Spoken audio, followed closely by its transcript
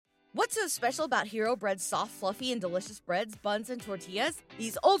What's so special about Hero Bread's soft, fluffy, and delicious breads, buns, and tortillas?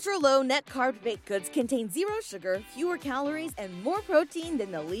 These ultra-low net-carb baked goods contain zero sugar, fewer calories, and more protein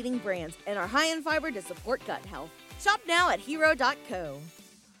than the leading brands, and are high in fiber to support gut health. Shop now at hero.co.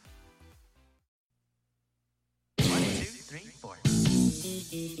 1, 2, 3, 4.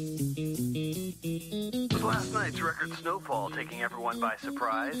 With last night's record snowfall taking everyone by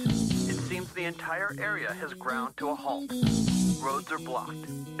surprise, it seems the entire area has ground to a halt. Roads are blocked,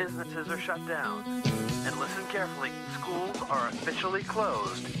 businesses are shut down, and listen carefully, schools are officially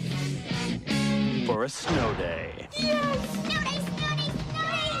closed for a snow day. Yay! Snow day, snow day, snow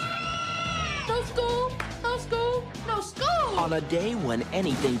day! No school, no school, no school! On a day when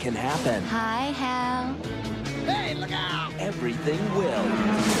anything can happen. Hi, Hal. Hey, look out! Everything will.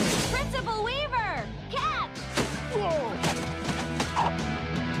 Principal Weaver! Catch! Whoa!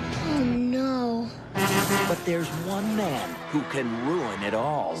 Oh, no. But there's one man who can ruin it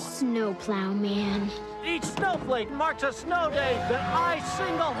all. Snowplow man. Each snowflake marks a snow day that I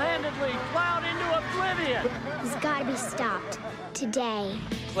single-handedly plowed into oblivion. He's got to be stopped. Today.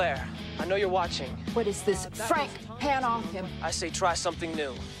 Claire, I know you're watching. What is this? Frank, pan off him. I say try something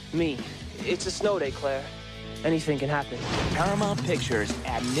new. Me. It's a snow day, Claire. Anything can happen. Paramount Pictures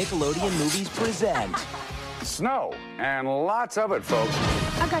and Nickelodeon Movies present Snow, and lots of it, folks.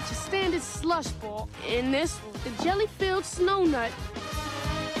 I got your standard slush ball, and this the jelly-filled snow nut.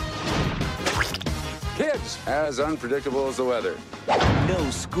 Kids, as unpredictable as the weather. No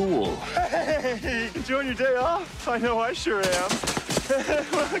school. Hey, enjoying your day off? I know I sure am.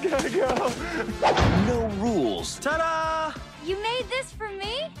 I gotta go. No rules. Ta-da! You made this for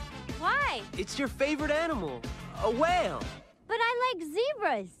me? Why? It's your favorite animal, a whale. But I like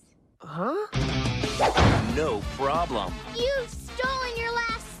zebras. Huh? No problem. You've stolen your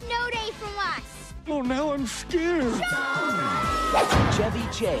last snow day from us. Oh, now I'm scared. Chevy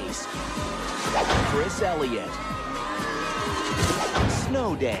Chase. Chris Elliott.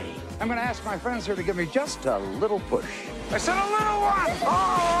 Snow Day. I'm gonna ask my friends here to give me just a little push. I said a little one!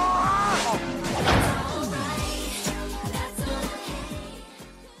 Oh!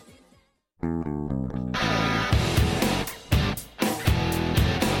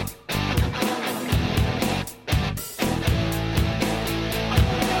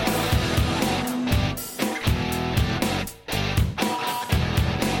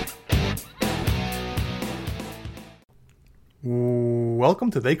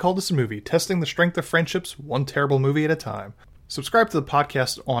 Welcome to They Called Us a Movie, testing the strength of friendships one terrible movie at a time. Subscribe to the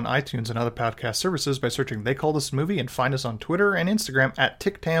podcast on iTunes and other podcast services by searching They Called Us a Movie, and find us on Twitter and Instagram at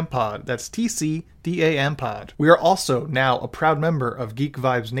TicTamPod. That's TCDAM Pod. We are also now a proud member of Geek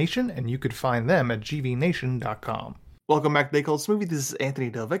Vibes Nation, and you could find them at gvnation.com. Welcome back to They Called Us a Movie. This is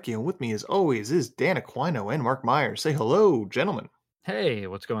Anthony Delvecchio, and with me as always is Dan Aquino and Mark Myers. Say hello, gentlemen. Hey,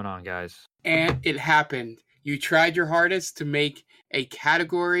 what's going on, guys? And it happened. You tried your hardest to make a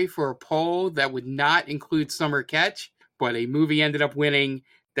category for a poll that would not include Summer Catch, but a movie ended up winning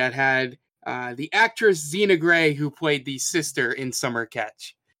that had the actress Xena Gray, who played the sister in Summer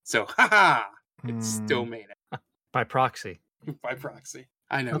Catch. So, it still made it. By proxy. By proxy.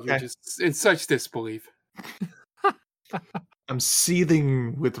 I know, Okay. You're just in such disbelief. I'm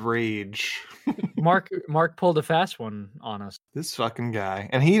seething with rage. Mark pulled a fast one on us. This fucking guy.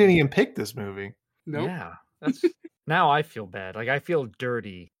 And he didn't even pick this movie. Nope. Yeah. That's now I feel bad. Like I feel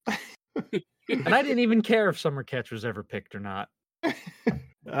dirty. And I didn't even care if Summer Catch was ever picked or not.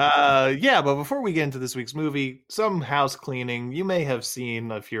 Yeah, but before we get into this week's movie, some house cleaning. You may have seen,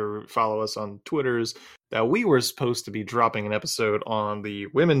 if you follow us on Twitters, that we were supposed to be dropping an episode on the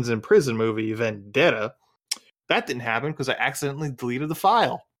Women's in Prison movie Vendetta. That didn't happen because I accidentally deleted the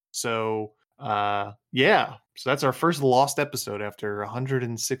file. So, yeah. So that's our first lost episode after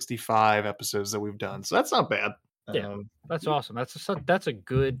 165 episodes that we've done. So that's not bad. Yeah, that's awesome. That's a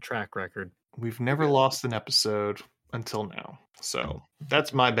good track record. We've never lost an episode until now. So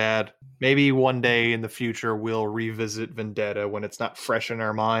that's my bad. Maybe one day in the future we'll revisit Vendetta when it's not fresh in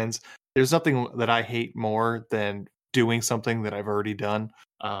our minds. There's nothing that I hate more than doing something that I've already done.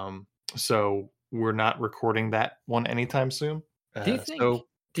 So we're not recording that one anytime soon.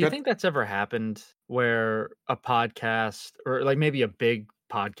 Do you think that's ever happened where a podcast or like maybe a big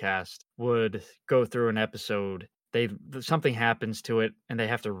podcast would go through an episode, something happens to it and they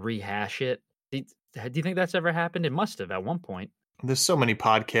have to rehash it? Do you think that's ever happened? It must have at one point. There's so many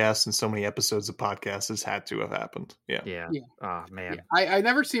podcasts and so many episodes of podcasts has had to have happened. Yeah. Oh man. Yeah. I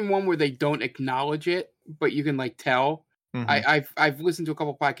never seen one where they don't acknowledge it, but you can like tell. Mm-hmm. I've listened to a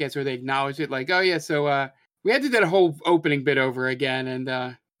couple podcasts where they acknowledge it, like, oh yeah, so we had to do that whole opening bit over again,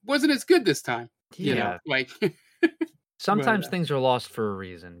 and wasn't as good this time. Yeah. You know, like Sometimes things are lost for a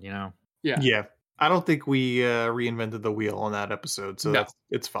reason, you know? Yeah. I don't think we reinvented the wheel on that episode, so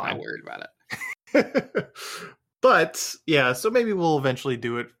it's fine. Not worried about it. But yeah, so maybe we'll eventually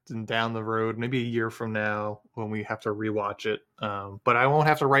do it down the road, maybe a year from now when we have to rewatch it. But I won't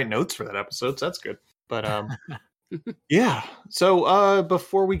have to write notes for that episode, so that's good. But yeah. So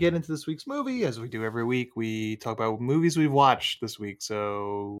before we get into this week's movie, as we do every week, we talk about movies we've watched this week.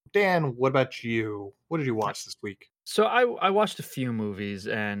 So Dan, what about you? What did you watch this week? So I watched a few movies,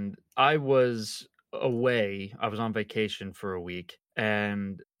 and I was away. I was on vacation for a week,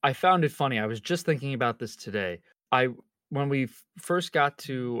 and I found it funny. I was just thinking about this today. When we first got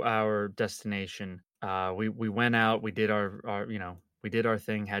to our destination, we went out, we did our we did our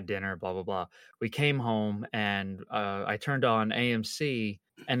thing, had dinner, blah blah blah. We came home, and I turned on AMC,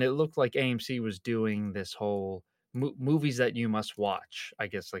 and it looked like AMC was doing this whole movies that you must watch. I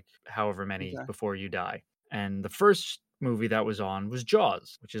guess like however many before you die. And the first movie that was on was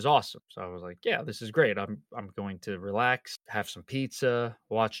Jaws, which is awesome. So I was like, yeah, this is great. I'm going to relax, have some pizza,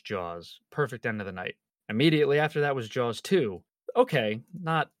 watch Jaws. Perfect end of the night. Immediately after that was Jaws 2. Okay,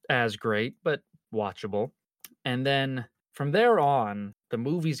 not as great, but watchable. And then from there on, the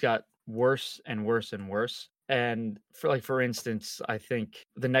movies got worse and worse and worse. And for instance, I think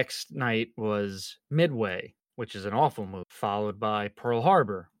the next night was Midway, which is an awful movie, followed by Pearl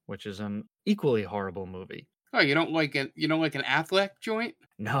Harbor, which is an equally horrible movie. Oh, you don't like an Affleck joint?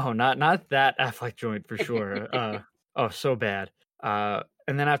 No, not that Affleck joint for sure. Oh, so bad. And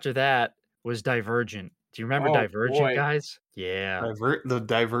then after that was Divergent. Do you remember Divergent, guys? Yeah. The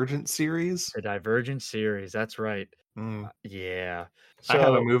Divergent series? The Divergent series, that's right. Yeah. So, I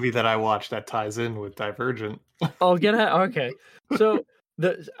have a movie that I watched that ties in with Divergent. Oh, okay. So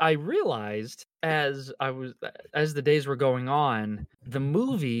I realized as the days were going on, the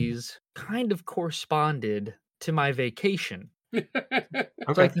movies kind of corresponded to my vacation. Okay.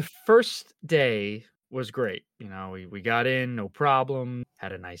 So like the first day was great. You know, we got in, no problem,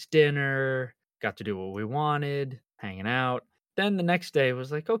 had a nice dinner, got to do what we wanted, hanging out. Then the next day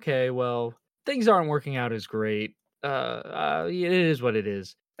was like, okay, well, things aren't working out as great. It is what it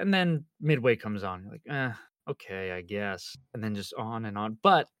is. And then Midway comes on. You're like, okay, I guess. And then just on and on.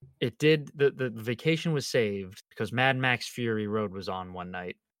 But it did, the vacation was saved because Mad Max Fury Road was on one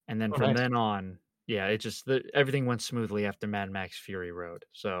night. And then from then on, yeah, it just, everything went smoothly after Mad Max Fury Road.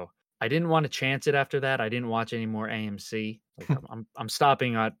 So I didn't want to chance it after that. I didn't watch any more AMC. Like, I'm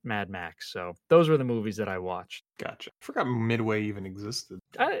stopping at Mad Max. So those were the movies that I watched. Gotcha. I forgot Midway even existed.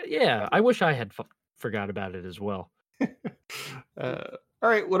 Yeah, I wish I had forgot about it as well. All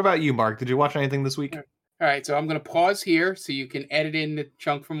right, what about you, Mark? Did you watch anything this week? All right, so I'm going to pause here so you can edit in the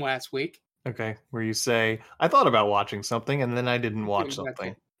chunk from last week. Okay, where you say, I thought about watching something, and then I didn't watch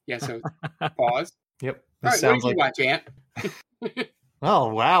something. Yeah, so pause. Yep. All right, what did you watch, Ant? Oh,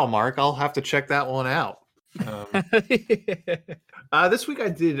 wow, Mark. I'll have to check that one out. This week I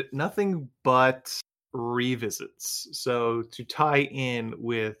did nothing but revisits. So to tie in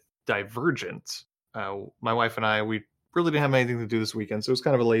with Divergent, my wife and I, we really didn't have anything to do this weekend, so it was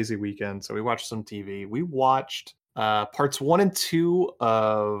kind of a lazy weekend. So we watched some TV. We watched parts 1 and 2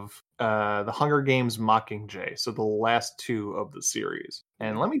 of The Hunger Games Mockingjay, so the last 2 of the series.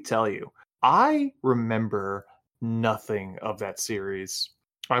 And let me tell you, I remember nothing of that series.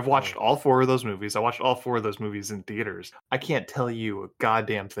 I've watched all 4 of those movies. I watched all 4 of those movies in theaters. I can't tell you a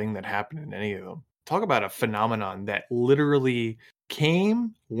goddamn thing that happened in any of them. Talk about a phenomenon that literally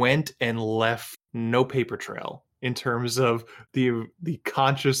came, went, and left no paper trail in terms of the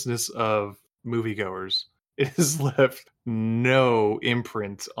consciousness of moviegoers. It has left no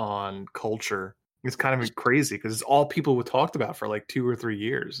imprint on culture. It's kind of crazy because it's all people talked about for like 2 or 3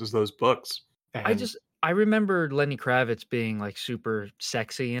 years is those books. And I remember Lenny Kravitz being like super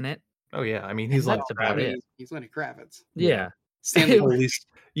sexy in it. Oh yeah, I mean he's like about it. He's Lenny Kravitz. Yeah.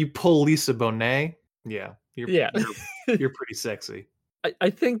 You pull Lisa Bonet. Yeah. You're pretty sexy. I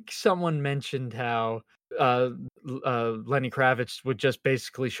think someone mentioned how Lenny Kravitz would just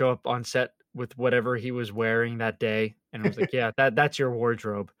basically show up on set with whatever he was wearing that day, and I was like, yeah, that's your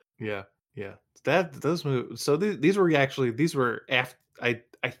wardrobe. Yeah. Those movies. So these were after.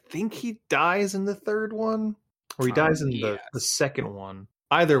 I think he dies in the third one, or he dies in the second one.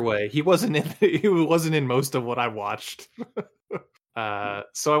 Either way, he wasn't in most of what I watched.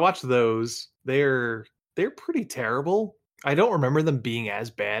 So I watched those. They're pretty terrible. I don't remember them being as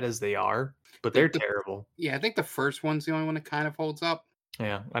bad as they are, but they're terrible. Yeah, I think the first one's the only one that kind of holds up.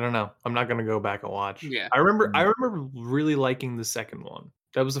 Yeah, I don't know. I'm not gonna go back and watch. Yeah, I remember really liking the second one.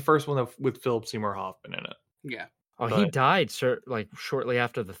 That was the first one with Philip Seymour Hoffman in it. Yeah. Oh, he died like shortly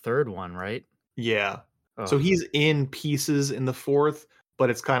after the third one, right? Yeah. So he's in pieces in the fourth, but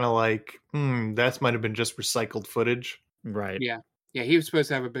it's kind of like, that might have been just recycled footage. Right. Yeah. Yeah, he was supposed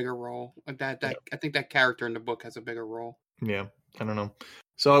to have a bigger role. I think that character in the book has a bigger role. Yeah, I don't know.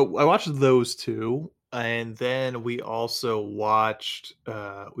 So I watched those two, and then we also watched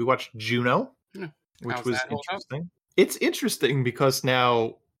Juno, which was interesting. It's interesting because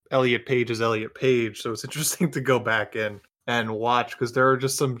now Elliot Page is Elliot Page, so it's interesting to go back and watch, because there are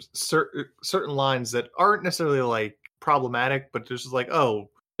just some certain lines that aren't necessarily like problematic, but just like, oh,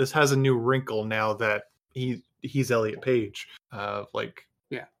 this has a new wrinkle now that he's Elliot Page.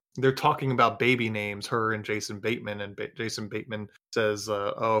 They're talking about baby names, her and Jason Bateman, and Jason Bateman says,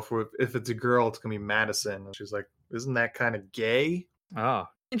 if it's a girl, it's gonna be Madison. And she's like, isn't that kind of gay? Oh,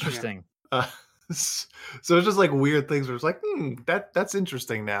 interesting. So it's just like weird things where it's like, that's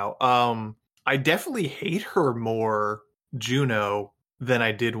interesting now. I definitely hate her more, Juno, than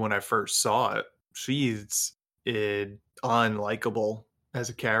I did when I first saw it. She's unlikable as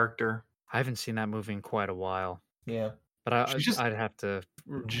a character. I haven't seen that movie in quite a while. Yeah. But I'd have to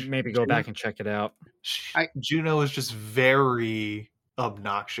maybe go back and check it out. Juno is just very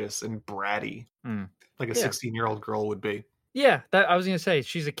obnoxious and bratty, like a 16-year-old girl would be. Yeah, that I was going to say,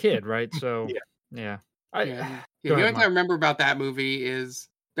 she's a kid, right? So, yeah. The only thing I remember about that movie is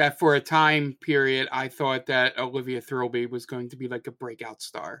that for a time period, I thought that Olivia Thirlby was going to be like a breakout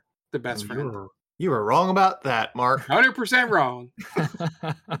star, the best friend. You were wrong about that, Mark. 100% wrong.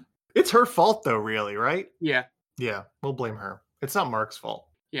 It's her fault, though, really, right? Yeah. Yeah, we'll blame her. It's not Mark's fault.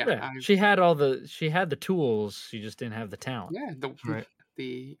 Yeah. She had the tools, she just didn't have the talent. Yeah.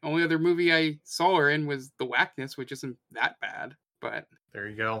 The only other movie I saw her in was The Whackness, which isn't that bad, but there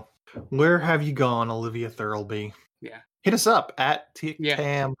you go. Where have you gone, Olivia Thirlby? Yeah. Hit us up at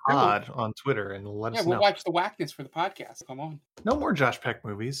TicTamPod on Twitter and let us know. Yeah, we'll watch The Whackness for the podcast. Come on. No more Josh Peck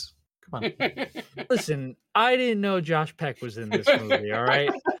movies. Come on. Listen, I didn't know Josh Peck was in this movie, all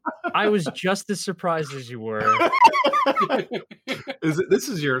right? I was just as surprised as you were. This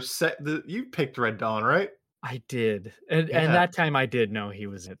is your set? You picked Red Dawn, right? I did, and that time I did know he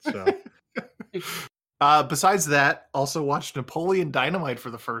was in it. So, besides that, also watched Napoleon Dynamite for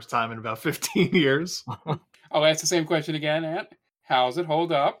the first time in about 15 years. I'll ask the same question again, Ant. How's it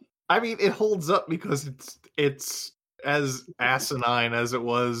hold up? I mean, it holds up because it's as asinine as it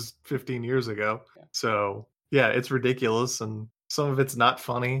was 15 years ago. Yeah. So yeah, it's ridiculous, and some of it's not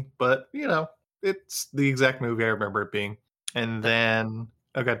funny, but it's the exact movie I remember it being. And then,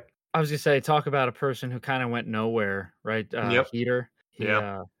 okay. I was gonna say, talk about a person who kind of went nowhere, right? Heater.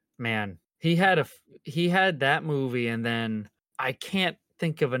 Man, he had that movie, and then I can't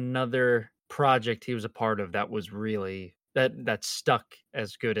think of another project he was a part of that was really that stuck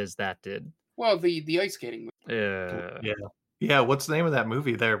as good as that did. Well, the ice skating movie. Yeah. What's the name of that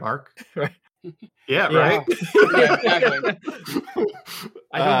movie there, Mark? Right. Yeah, right. Yeah, exactly.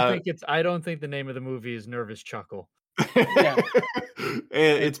 I don't think the name of the movie is Nervous Chuckle. Yeah.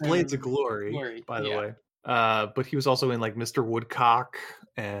 It's Blades of Glory, by the way. But he was also in like Mr. Woodcock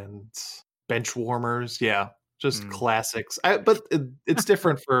and Benchwarmers. Yeah, just classics. But it's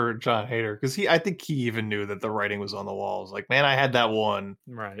different for John Hader because I think he even knew that the writing was on the walls. Like, man, I had that one.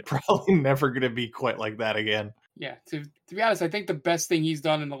 Right. Probably never going to be quite like that again. Yeah. To be honest, I think the best thing he's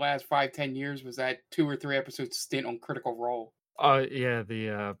done in the last 5-10 years was that 2 or 3 episode stint on Critical Role. Yeah,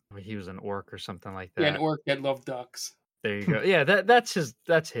 he was an orc or something like that. Yeah, an orc that loved ducks. There you go. Yeah,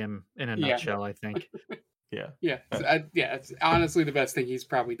 that's him in a nutshell, I think. Yeah. It's honestly the best thing he's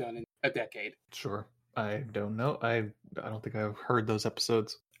probably done in a decade. Sure. I don't know. I don't think I've heard those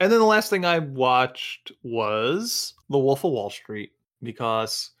episodes. And then the last thing I watched was The Wolf of Wall Street,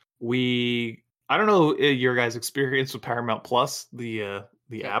 because I don't know your guys' experience with Paramount Plus, the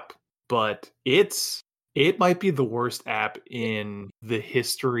app, but it might be the worst app in the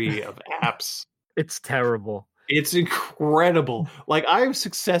history of apps. It's terrible. It's incredible. Like, I've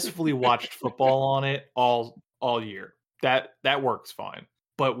successfully watched football on it all year. That works fine.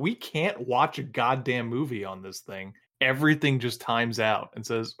 But we can't watch a goddamn movie on this thing. Everything just times out and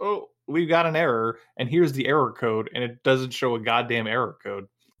says, "Oh, we've got an error, and here's the error code," and it doesn't show a goddamn error code.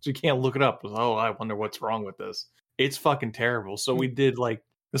 So you can't look it up. Oh, I wonder what's wrong with this. It's fucking terrible. So we did like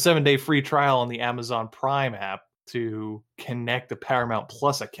the 7-day free trial on the Amazon Prime app to connect a Paramount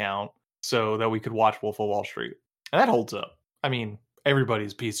Plus account so that we could watch Wolf of Wall Street. And that holds up. I mean,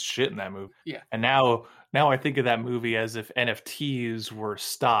 everybody's a piece of shit in that movie. Yeah. And now I think of that movie as if NFTs were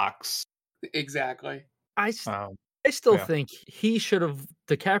stocks. Exactly. I still think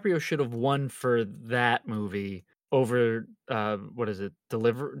DiCaprio should have won for that movie over what is it?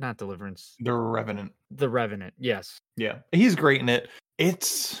 Not Deliverance. The Revenant. The Revenant, yes. Yeah. He's great in it.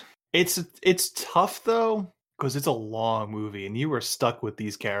 It's It's tough though, because it's a long movie, and you were stuck with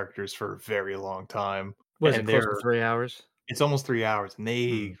these characters for a very long time. Was it close to 3 hours? It's almost 3 hours, and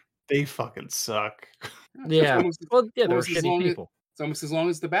they fucking suck. Yeah. Well, yeah, they were shitty people. It's almost as long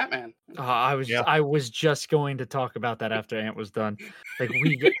as the Batman. I was just going to talk about that after Ant was done. Like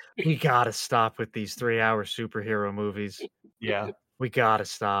we gotta stop with these 3-hour superhero movies. Yeah, we gotta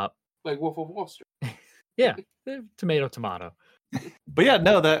stop. Like Wolf of Wall Street. Yeah, tomato. But yeah,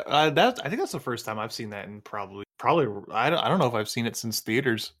 no, that I think that's the first time I've seen that in probably I don't know if I've seen it since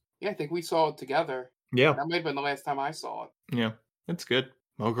theaters. Yeah, I think we saw it together. Yeah, that may have been the last time I saw it. Yeah, it's good.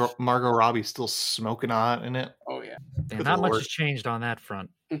 Margot Robbie's still smoking hot in it. Oh yeah, and not much has changed on that front.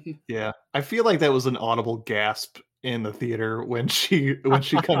 Yeah, I feel like that was an audible gasp in the theater when she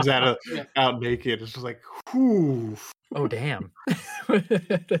comes out naked. It's just like, whew. Oh damn!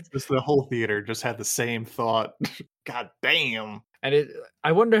 Just the whole theater just had the same thought. God damn! And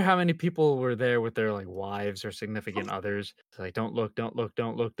I wonder how many people were there with their like wives or significant others. It's like, don't look,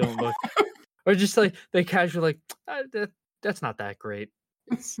 or just like they casually like, that's not that great.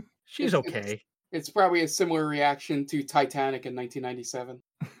 She's okay. It's probably a similar reaction to Titanic in 1997.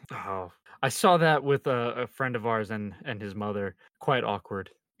 Oh, I saw that with a friend of ours and his mother. Quite awkward.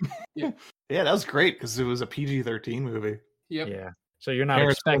 Yeah. Yeah, that was great because it was a PG-13 movie. Yep. Yeah. So you're not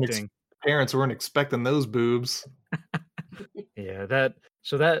expecting. Parents weren't expecting those boobs. Yeah, that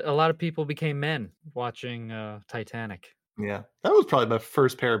a lot of people became men watching Titanic. Yeah, that was probably my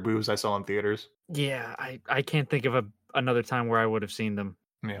first pair of boobs I saw in theaters. Yeah, I can't think of another time where I would have seen them.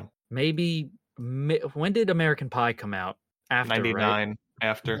 Yeah, maybe when did American Pie come out? After 99. Right?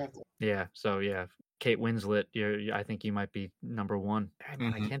 After. Yeah, so yeah, Kate Winslet. I think you might be number one. I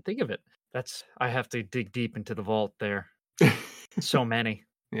can't think of it. I have to dig deep into the vault there. So many.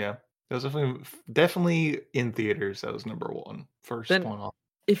 Yeah. That was definitely in theaters. That was number one. First one off.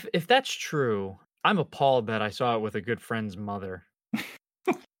 If that's true, I'm appalled that I saw it with a good friend's mother.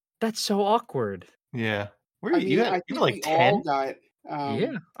 That's so awkward. Yeah. Where you like 10?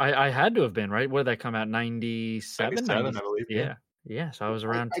 Yeah, I had to have been, right? What did that come out? 97? 97, I believe. Yeah. So I was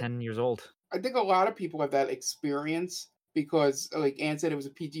around 10 years old. I think a lot of people have that experience because, like Ann said, it was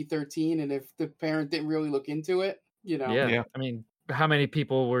a PG-13, and if the parent didn't really look into it, you know. Yeah. I mean, how many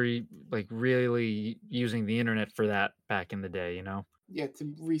people were like really using the internet for that back in the day, you know? Yeah,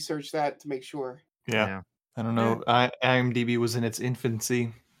 to research that to make sure. Yeah. I don't know. IMDb was in its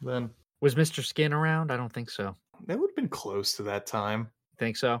infancy then. Was Mr. Skin around? I don't think so. That would have been close to that time.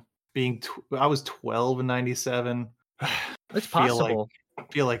 Think so? I was 12 in 97. It's possible. I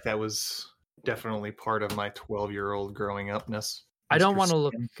feel like that was definitely part of my 12-year-old growing upness. I don't want to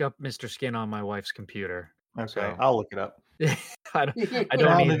look up Mr. Skin on my wife's computer. Okay, so. I'll look it up. I don't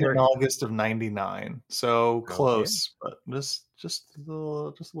need in August of 99, so close, but just a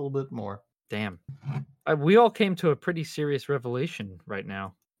little bit more. Damn, we all came to a pretty serious revelation right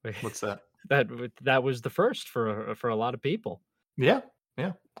now. What's that? That was the first for a lot of people. Yeah.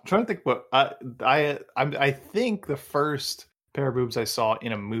 I'm trying to think what I think the first pair of boobs I saw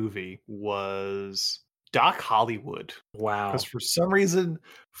in a movie was Doc Hollywood. Wow. Because for some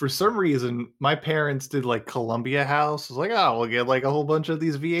reason, my parents did like Columbia House. I was like, oh, we'll get like a whole bunch of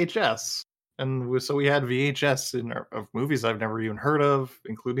these VHS. And so we had VHS of movies I've never even heard of,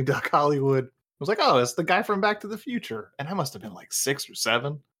 including Doc Hollywood. I was like, oh, it's the guy from Back to the Future. And I must have been like 6 or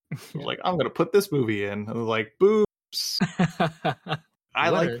 7. I was like, I'm going to put this movie in. And I was like, boobs. I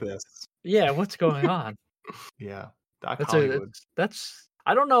like this. Yeah, what's going on? Yeah. Doc Hollywood.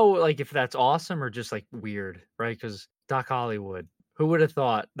 I don't know, like if that's awesome or just like weird, right? Because Doc Hollywood, who would have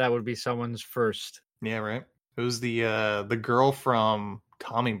thought that would be someone's first? Yeah, right. It was the girl from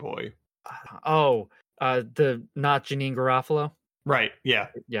Tommy Boy. The not Janine Garofalo. Right. Yeah.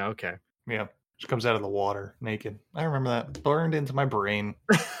 Yeah. Okay. Yeah. She comes out of the water naked. I remember that burned into my brain.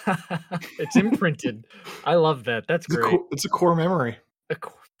 It's imprinted. I love that. That's great. It's a core memory.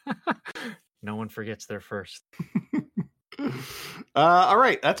 No one forgets their first. All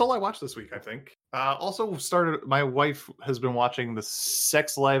right, that's all I watched this week, I think. Also my wife has been watching The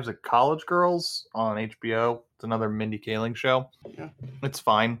Sex Lives of College Girls on HBO. It's another Mindy Kaling show. Yeah. It's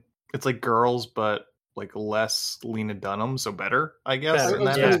fine. It's like Girls, but like less Lena Dunham, so better, I guess. I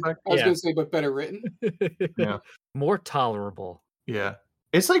was going to say, but better written. Yeah. More tolerable. Yeah.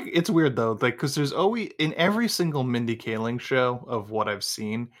 It's weird though, like, because there's always, in every single Mindy Kaling show of what I've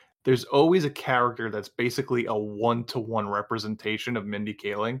seen, there's always a character that's basically a 1-to-1 representation of Mindy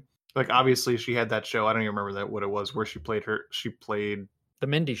Kaling. Like, obviously, she had that show. I don't even remember what it was, where she played The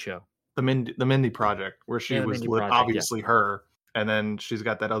Mindy Show. The Mindy Project, where she was obviously her. And then she's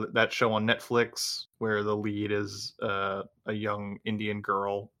got that show on Netflix where the lead is a young Indian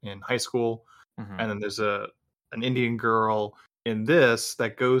girl in high school. Mm-hmm. And then there's an Indian girl in this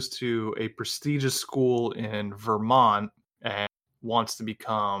that goes to a prestigious school in Vermont and wants to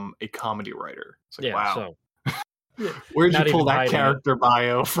become a comedy writer. It's like, wow. So, where'd you pull that character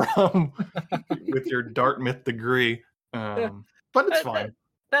bio from with your Dartmouth degree? But it's fine.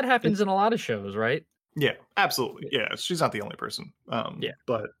 That happens in a lot of shows, right? Yeah, absolutely. Yeah, she's not the only person.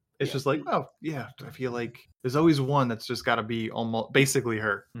 But it's just like, oh, yeah, I feel like there's always one that's just got to be almost basically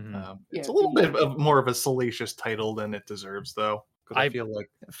her. Mm-hmm. It's a little bit of more of a salacious title than it deserves, though. Because I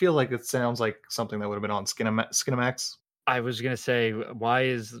feel like it sounds like something that would have been on Skinamax. I was gonna say, why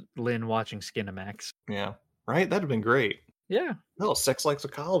is Lynn watching Skinamax? Yeah, right. That'd have been great. Yeah. No, Sex Likes a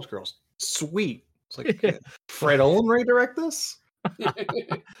College Girls. Sweet. It's like Fred Olen direct this.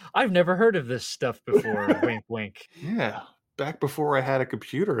 I've never heard of this stuff before. Wink, wink. Yeah, back before I had a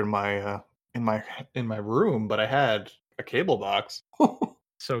computer in my room, but I had a cable box.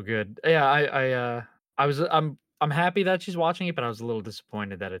 So good. Yeah, I'm happy that she's watching it, but I was a little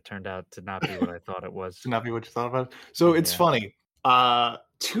disappointed that it turned out to not be what I thought it was. To not be what you thought about it. So it's funny.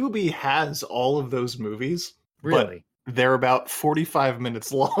 Tubi has all of those movies. Really? But they're about 45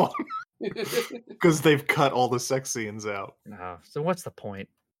 minutes long. Because they've cut all the sex scenes out. Oh, so what's the point?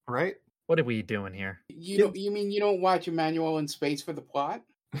 Right? What are we doing here? You mean you don't watch Emmanuel in Space for the plot?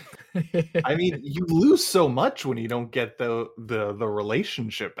 I mean, you lose so much when you don't get the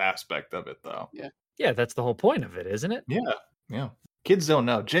relationship aspect of it, though. Yeah, that's the whole point of it, isn't it? Yeah. Kids don't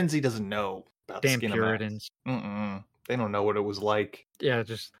know. Gen Z doesn't know about damn Skinamax. Puritans. They don't know what it was like. Yeah,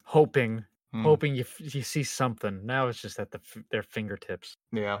 just hoping you see something. Now it's just at their fingertips.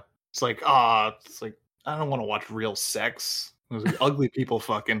 Yeah. It's like, I don't want to watch real sex. Those are ugly people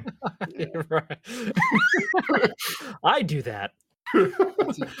fucking. Right. I do that.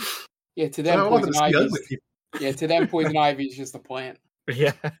 Yeah, to them, Poison Ivy. Yeah, to them, Poison Ivy is just a plant.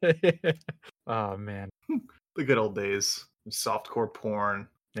 Yeah. Oh man, the good old days. Softcore porn.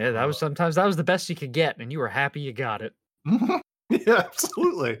 Yeah, that was the best you could get, and you were happy you got it. Yeah,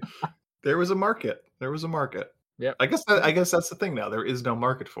 absolutely. There was a market. Yeah, I guess that's the thing now. There is no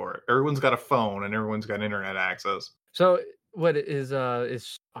market for it. Everyone's got a phone and everyone's got internet access. So what is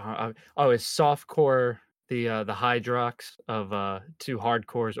softcore the Hydrox of Two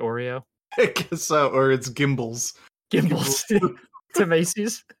Hardcore's Oreo? I guess so, or it's Gimbals. Gimbals to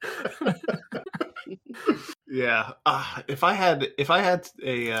Macy's. Yeah. If I had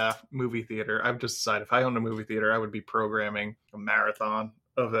a movie theater, I've just decided if I owned a movie theater, I would be programming a marathon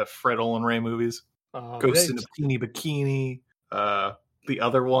of the Fred Olen movies. Ghost in a Teeny Bikini. The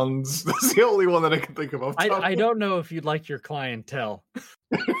other ones. That's the only one that I can think of. I don't know if you'd like your clientele.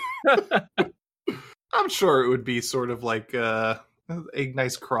 I'm sure it would be sort of like a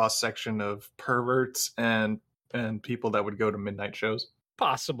nice cross section of perverts and people that would go to midnight shows.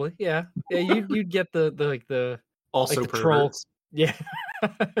 Possibly, yeah. You'd get the also like the perverts. Troll. Yeah,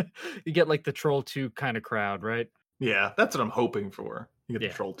 you get like the Troll 2 kind of crowd, right? Yeah, that's what I'm hoping for. You get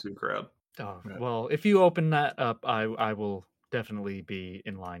the Troll 2 crowd. Oh, yeah. Well, if you open that up, I will definitely be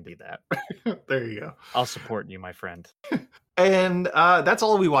in line to do that. There you go. I'll support you, my friend. And that's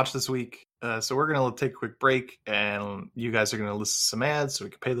all we watched this week. So we're going to take a quick break, and you guys are going to listen to some ads so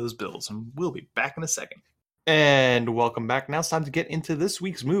we can pay those bills. And we'll be back in a second. And welcome back. Now it's time to get into this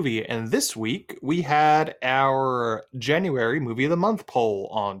week's movie. And this week, we had our January Movie of the Month poll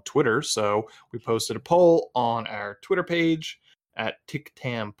on Twitter. So we posted a poll on our Twitter page at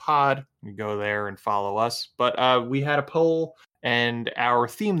TickTamPod. You go there and follow us. But we had a poll, and our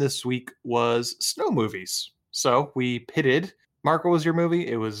theme this week was snow movies. So we pitted. Marco, was your movie?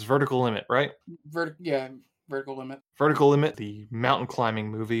 It was Vertical Limit, right? Vertical Limit. Vertical Limit, the mountain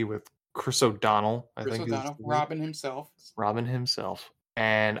climbing movie with Chris O'Donnell. Robin himself.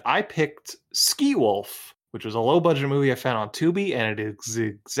 And I picked Ski Wolf, which was a low-budget movie I found on Tubi, and it is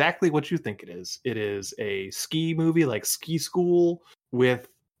exactly what you think it is. It is a ski movie, like Ski School, with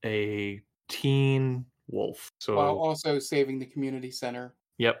a teen wolf. So while also saving the community center.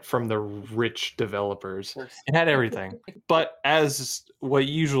 Yep, from the rich developers. It had everything. But as what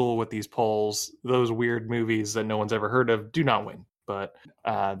usual with these polls, those weird movies that no one's ever heard of do not win. But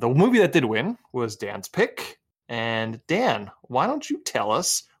the movie that did win was Dan's pick. And Dan, why don't you tell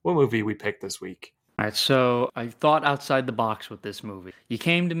us what movie we picked this week? All right, so I thought outside the box with this movie. You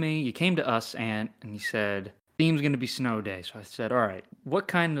came to us, and you said, theme's going to be Snow Day. So I said, all right, what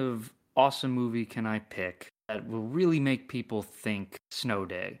kind of awesome movie can I pick that will really make people think Snow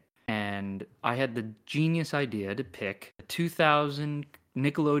Day? And I had the genius idea to pick a 2000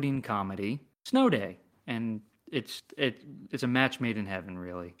 Nickelodeon comedy, Snow Day. And it's a match made in heaven,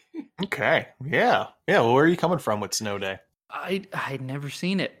 really. Okay. Yeah. Well, where are you coming from with Snow Day? I'd never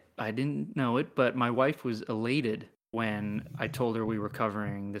seen it. I didn't know it, but my wife was elated when I told her we were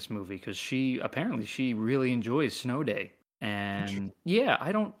covering this movie because she really enjoys Snow Day. And yeah,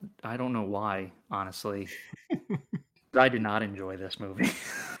 I don't know why, honestly. I did not enjoy this movie.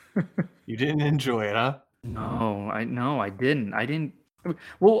 You didn't enjoy it, huh? No, I didn't.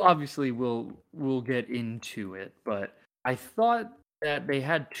 Well, obviously we'll get into it, but I thought that they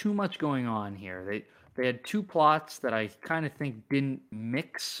had too much going on here. They had two plots that I kind of think didn't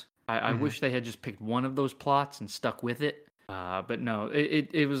mix. I wish they had just picked one of those plots and stuck with it. But no,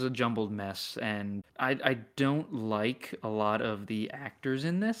 it was a jumbled mess, and I don't like a lot of the actors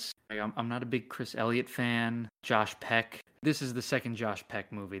in this. Like, I'm not a big Chris Elliott fan. Josh Peck. This is the second Josh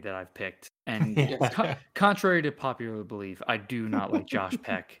Peck movie that I've picked, and contrary to popular belief, I do not like Josh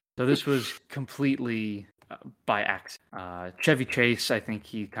Peck. So this was completely by accident. Chevy Chase, I think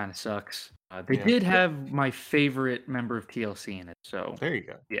he kind of sucks. They did have my favorite member of TLC in it, so there you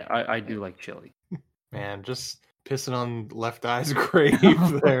go. Yeah, I do like Chili. Man, just pissing on Left Eye's grave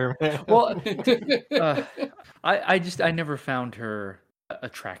there, man. Well, I never found her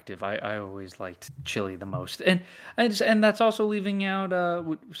attractive. I always liked Chili the most, and that's also leaving out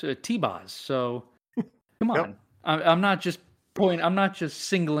T-Boz. So come on, I'm not just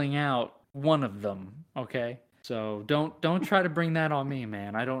singling out one of them. Okay. So don't try to bring that on me,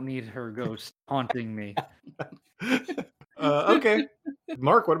 man. I don't need her ghost haunting me. Okay.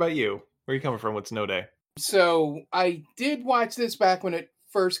 Mark, what about you? Where are you coming from with Snow Day? So I did watch this back when it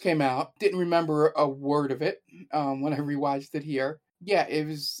first came out. Didn't remember a word of it when I rewatched it here. Yeah, it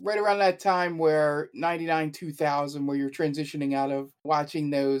was right around that time where 99, 2000, where you're transitioning out of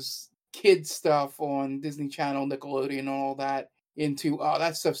watching those kids stuff on Disney Channel, Nickelodeon, and all that into, oh,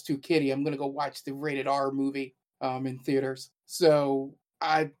 that stuff's too kiddie. I'm going to go watch the rated R movie in theaters. So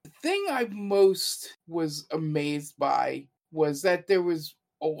the thing I most was amazed by was that there was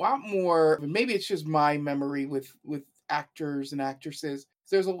a lot more, maybe it's just my memory with actors and actresses.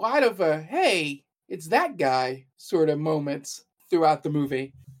 There's a lot of hey, it's that guy sort of moments throughout the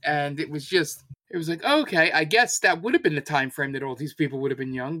movie. And it was like, okay, I guess that would have been the time frame that all these people would have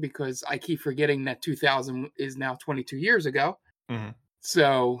been young, because I keep forgetting that 2000 is now 22 years ago. Mm-hmm.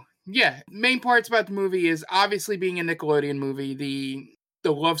 So, yeah, main parts about the movie is obviously being a Nickelodeon movie.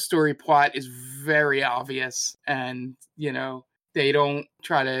 The love story plot is very obvious, and, they don't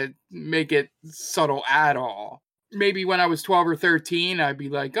try to make it subtle at all. Maybe when I was 12 or 13, I'd be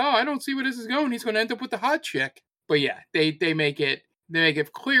like, oh, I don't see where this is going. He's going to end up with the hot chick. But yeah, they make it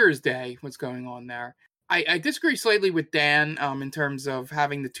clear as day what's going on there. I disagree slightly with Dan in terms of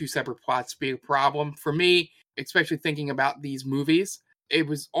having the two separate plots be a problem. For me, especially thinking about these movies, it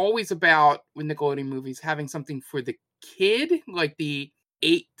was always about, with Nickelodeon movies, having something for the kid, like the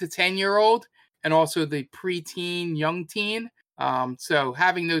 8 to 10-year-old, and also the preteen, young teen. So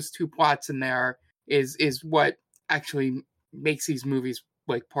having those two plots in there is what actually makes these movies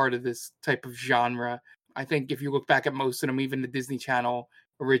like part of this type of genre. I think if you look back at most of them, even the Disney Channel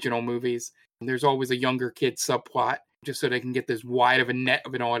original movies, there's always a younger kid subplot, just so they can get as wide of a net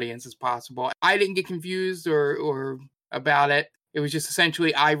of an audience as possible. I didn't get confused or about it. It was just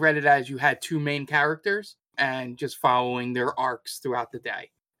essentially, I read it as you had two main characters and just following their arcs throughout the day.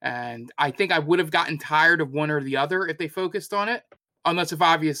 And I think I would have gotten tired of one or the other if they focused on it. Unless if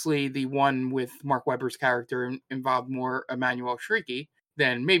obviously the one with Mark Webber's character involved more Emmanuel Shrieky,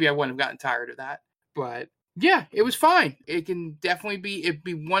 then maybe I wouldn't have gotten tired of that. But yeah, it was fine. It can definitely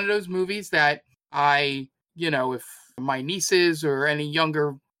be one of those movies that if my nieces or any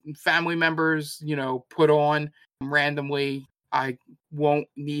younger family members, put on randomly, I won't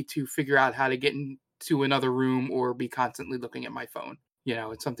need to figure out how to get into another room or be constantly looking at my phone.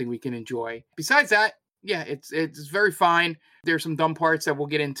 It's something we can enjoy. Besides that, yeah, it's very fine. There's some dumb parts that we'll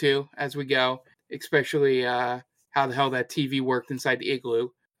get into as we go, especially how the hell that TV worked inside the igloo.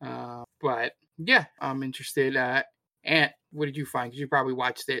 But yeah, I'm interested. Ant, what did you find? Because you probably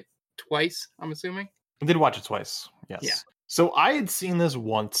watched it twice, I'm assuming. I did watch it twice, yes. Yeah. So I had seen this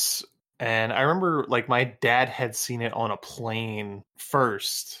once, and I remember my dad had seen it on a plane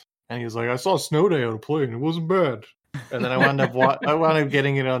first, and he was like, I saw Snow Day on a plane. It wasn't bad. And then I wound up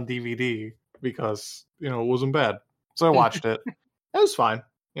getting it on DVD because, it wasn't bad. So I watched it. It was fine.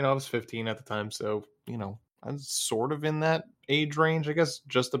 I was 15 at the time, so, I was sort of in that age range, I guess,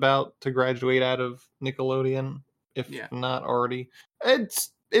 just about to graduate out of Nickelodeon, if not already.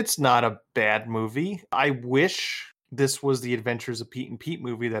 It's not a bad movie. I wish this was the Adventures of Pete and Pete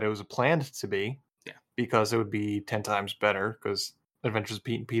movie that it was planned to be. Yeah. Because it would be 10 times better, because Adventures of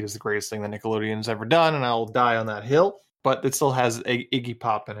Pete and Pete is the greatest thing that Nickelodeon's ever done, and I'll die on that hill. But it still has Iggy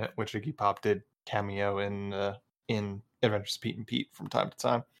Pop in it, which Iggy Pop did cameo in Adventures of Pete and Pete from time to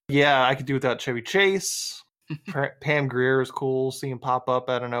time. Yeah, I could do without Chevy Chase. Pam Grier is cool, seeing him pop up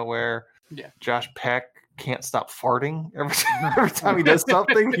out of nowhere. Yeah. Josh Peck can't stop farting. Every time he does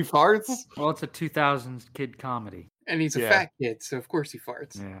something, he farts. Well, it's a 2000s kid comedy. And he's a fat kid, so of course he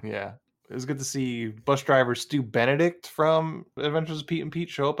farts. Yeah. It was good to see bus driver Stu Benedict from Adventures of Pete and Pete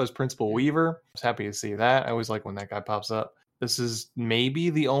show up as Principal Weaver. I was happy to see that. I always like when that guy pops up. This is maybe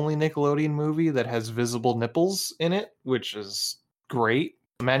the only Nickelodeon movie that has visible nipples in it, which is great.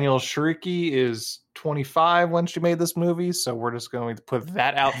 Emmanuel Shriki is 25 when she made this movie, so we're just going to put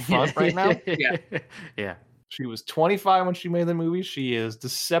that out front right now. Yeah. She was 25 when she made the movie. She is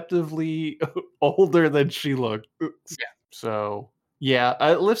deceptively older than she looked. Yeah. So, yeah,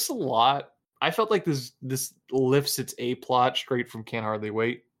 it lifts a lot. I felt like this lifts its A-plot straight from Can't Hardly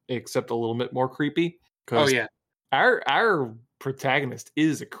Wait, except a little bit more creepy. Oh, yeah. Our protagonist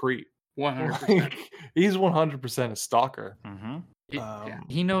is a creep. 100%. Like, he's 100% a stalker. Mm-hmm.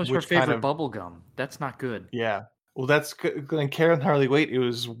 He knows her favorite bubble gum. That's not good. Yeah. Well, that's in Can't Hardly Wait. It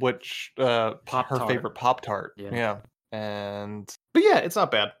was her favorite Pop-Tart. Yeah. But yeah, it's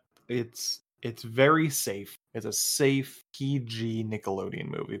not bad. It's very safe. It's a safe PG Nickelodeon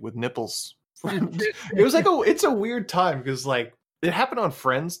movie with nipples. It was like it's a weird time because like it happened on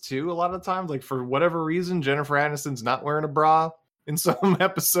Friends too. A lot of times, like for whatever reason, Jennifer Aniston's not wearing a bra in some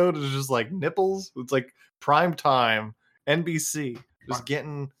episode. It's just like nipples. It's like prime time NBC just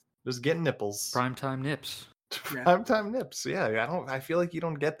getting nipples. Primetime nips. Primetime nips. Yeah, I feel like you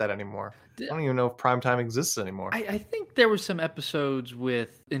don't get that anymore. I don't even know if primetime exists anymore. I think there were some episodes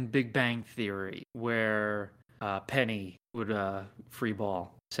in Big Bang Theory where Penny would free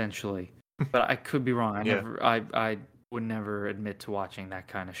ball essentially, but I could be wrong. I would never admit to watching that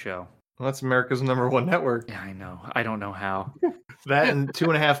kind of show. Well, that's America's #1 network. Yeah, I know. I don't know how. That and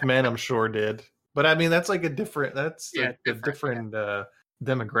 2.5 Men, I'm sure did. But I mean, that's like a different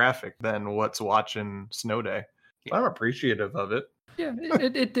demographic than what's watching Snow Day. Yeah. I'm appreciative of it. Yeah,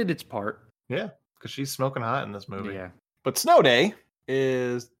 it did its part. Yeah, because she's smoking hot in this movie. Yeah. But Snow Day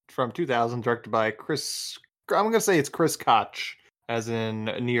is from 2000, directed by Chris. I'm going to say it's Chris Koch, as in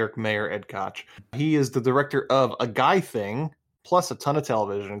New York Mayor Ed Koch. He is the director of A Guy Thing, plus a ton of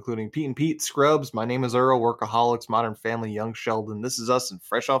television, including Pete and Pete, Scrubs, My Name is Earl, Workaholics, Modern Family, Young Sheldon, This Is Us, and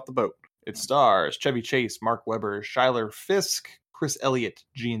Fresh Off the Boat. It stars Chevy Chase, Mark Webber, Shyler Fisk, Chris Elliott,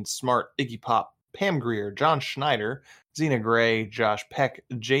 Gene Smart, Iggy Pop, Pam Grier, John Schneider, Xena Gray, Josh Peck,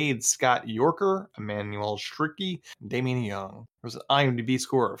 Jade Scott Yorker, Emmanuel Shriki, and Damien Young. There's an IMDb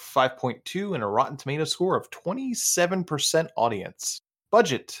score of 5.2 and a Rotten Tomato score of 27% audience.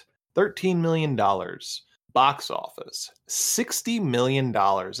 Budget, $13 million. Box office, $60 million.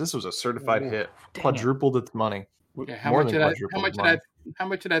 This was a certified hit. Quadrupled its money. Yeah, how much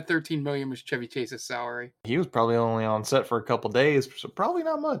of that $13 million was Chevy Chase's salary? He was probably only on set for a couple days, so probably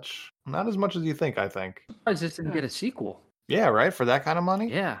not much. Not as much as you think, I think. I just didn't get a sequel. Yeah, right? For that kind of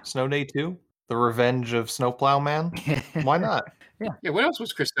money? Yeah. Snow Day 2? The Revenge of Snowplow Man? Why not? Yeah, what else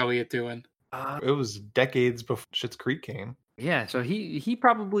was Chris Elliott doing? It was decades before Schitt's Creek came. Yeah, so he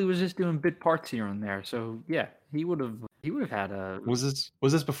probably was just doing bit parts here and there. So yeah, he would have had a. Was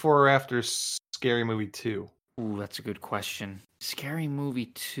this before or after Scary Movie 2? Ooh, that's a good question. Scary Movie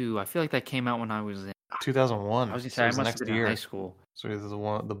 2. I feel like that came out when I was in 2001. I was gonna say I must have been in high school. So this is the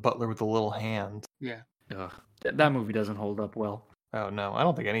butler with the little hand. Yeah. Ugh. That movie doesn't hold up well. Oh no, I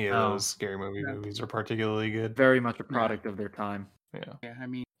don't think any of those Scary Movie movies are particularly good. Very much a product of their time. Yeah. Yeah, I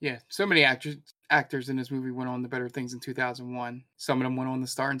mean, so many actors in this movie went on to better things in 2001. Some of them went on to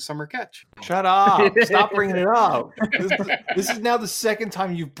star in Summer Catch. Shut up! Stop bringing it up. This is now the second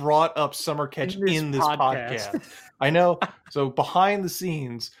time you've brought up Summer Catch in this podcast. I know. So behind the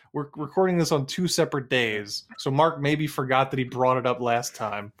scenes, we're recording this on 2 separate days. So Mark maybe forgot that he brought it up last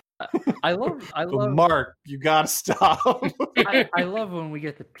time. I love Mark, you gotta stop. I love when we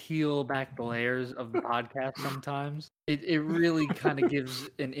get to peel back the layers of the podcast sometimes. It really kind of gives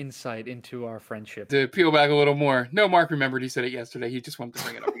an insight into our friendship. To peel back a little more. No, Mark remembered he said it yesterday. He just wanted to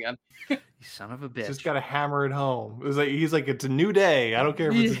bring it up again. You son of a bitch. Just gotta hammer it home. It was like he's like, it's a new day. I don't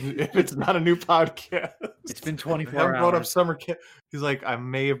care if it's not a new podcast. It's been 24 hours. Brought up Summer Catch. He's like, I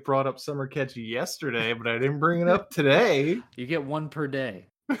may have brought up Summer Catch yesterday, but I didn't bring it up today. You get one per day.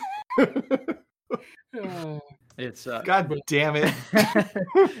 It's God damn it.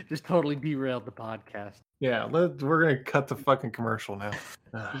 Just totally derailed the podcast. Yeah, we're gonna cut the fucking commercial now.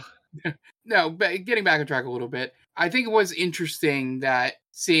 No, but getting back on track a little bit, I think it was interesting that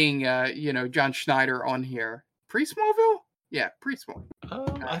seeing John Schneider on here pre-Smallville. Yeah, pretty small.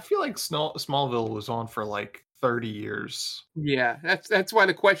 I feel like Smallville was on for like 30 years. Yeah, that's why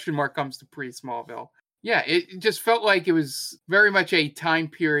the question mark comes to pre-Smallville. Yeah, it just felt like it was very much a time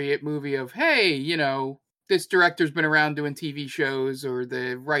period movie of, hey, you know, this director's been around doing TV shows, or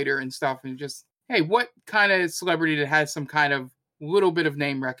the writer and stuff, and just, hey, what kind of celebrity that has some kind of little bit of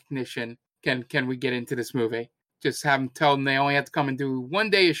name recognition can we get into this movie? Just have them tell them they only have to come and do 1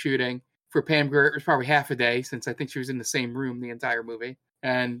 day of shooting. For Pam Grier, it was probably half a day, since I think she was in the same room the entire movie.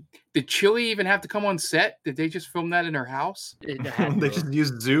 And did Chili even have to come on set? Did they just film that in her house? They just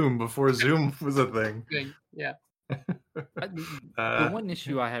used Zoom before Zoom was a thing. Yeah. The one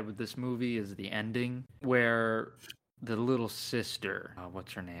issue I had with this movie is the ending, where the little sister,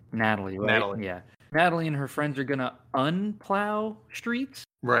 what's her name? Natalie, right? Natalie. Yeah. Natalie and her friends are gonna unplow streets.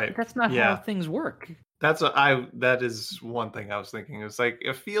 Right. That's not how things work. That is one thing I was thinking. It's like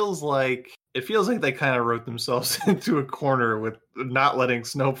it feels like they kind of wrote themselves into a corner with not letting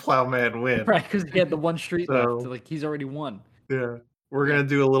Snowplow Man win. Right, because he had the one street left. Like, he's already won. Yeah. We're gonna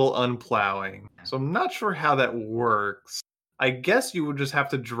do a little unplowing. So I'm not sure how that works. I guess you would just have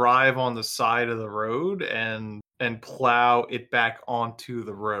to drive on the side of the road and plow it back onto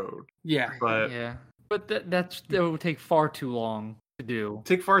the road. Yeah. But that would take far too long to do.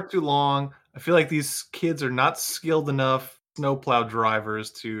 Take far too long. I feel like these kids are not skilled enough snowplow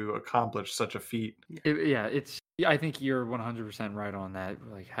drivers to accomplish such a feat. I think you're 100% right on that.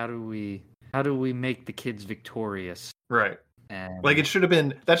 Like, how do we make the kids victorious? Right. And like that's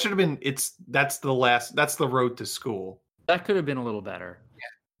the road to school. That could have been a little better.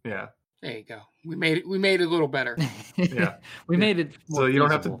 Yeah. There you go. We made it a little better. Yeah. We made it more so you don't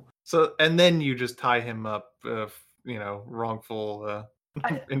feasible. have to and then you just tie him up wrongful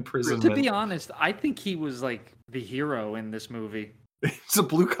imprisonment. To be honest, I think he was like the hero in this movie. He's a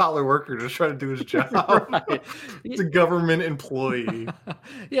blue collar worker just trying to do his job. Right. He's a government employee.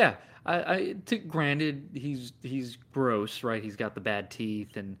 Yeah. Granted, he's gross, right? He's got the bad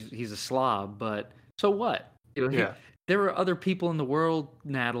teeth and he's a slob, but so what? There are other people in the world,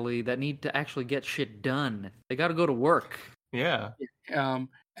 Natalie, that need to actually get shit done. They got to go to work. Yeah.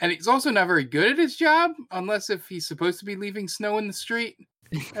 And he's also not very good at his job, unless if he's supposed to be leaving snow in the street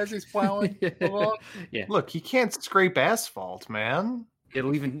as he's plowing along. Yeah. Look, he can't scrape asphalt, man.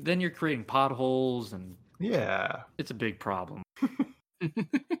 Then you're creating potholes, and it's a big problem.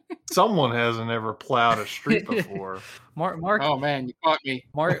 Someone hasn't ever plowed a street before. Mark. Oh man, you caught me.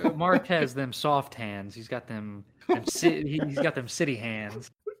 Mark has them soft hands. He's got them he's got them city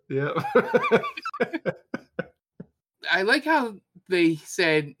hands. Yeah. I like how they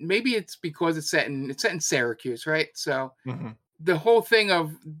said maybe it's because it's set in Syracuse, right? So the whole thing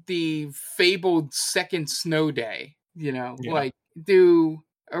of the fabled second snow day, like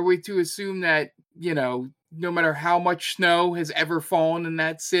are we to assume that, no matter how much snow has ever fallen in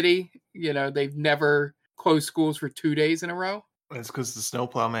that city, they've never closed schools for 2 days in a row? It's because the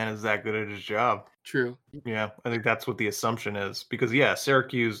snowplow man is that good at his job. True. Yeah, I think that's what the assumption is. Because,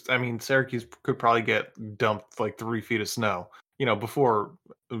 Syracuse could probably get dumped like 3 feet of snow, before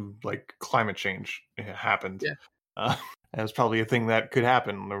like climate change happened. Yeah. That was probably a thing that could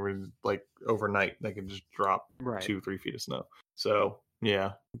happen. There was like overnight, they could just drop 2-3 feet of snow. So,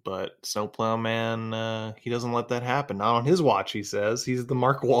 yeah, but Snowplow Man, he doesn't let that happen. Not on his watch, he says. He's the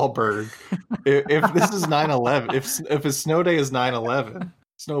Mark Wahlberg. If this is 9/11, if his snow day is 9/11,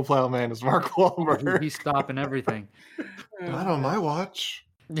 Snowplow Man is Mark Wahlberg. He's stopping everything. Not on my watch.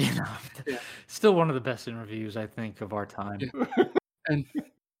 Still one of the best interviews, I think, of our time. Yeah.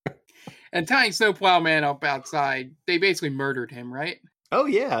 And tying Snowplow Man up outside, they basically murdered him, right? Oh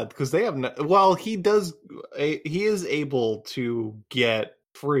yeah, because they have he is able to get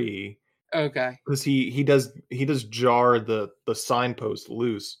free. Okay. Because he does jar the signpost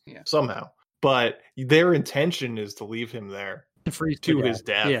loose somehow. But their intention is to leave him there to his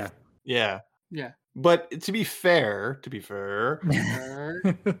death. Yeah. But to be fair,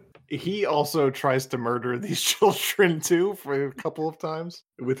 he also tries to murder these children too for a couple of times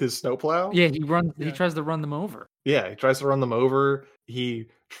with his snowplow. Yeah, he tries to run them over. Yeah, he tries to run them over. He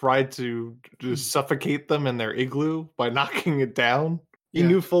tried to just suffocate them in their igloo by knocking it down. He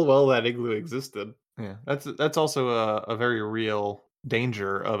knew full well that igloo existed. Yeah, that's also a very real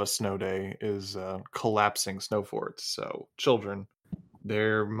danger of a snow day is collapsing snow forts. So children,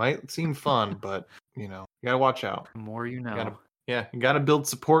 they might seem fun, but you gotta watch out. The more you know. You gotta build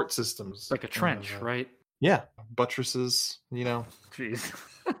support systems. Like a trench, right? Yeah, buttresses, Jeez.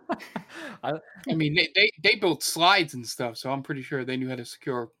 I mean, they built slides and stuff, so I'm pretty sure they knew how to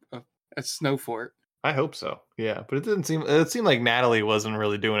secure a snow fort. I hope so. Yeah, but it seemed like Natalie wasn't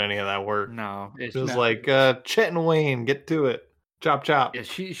really doing any of that work. No, it was like Chet and Wayne, get to it. Chop chop. Yeah,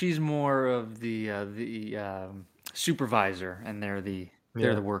 she's more of the supervisor, and they're the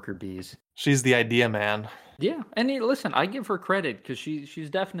worker bees. She's the idea man. Yeah, and listen, I give her credit because she's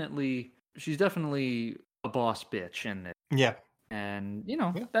definitely a boss bitch in it. Yeah, and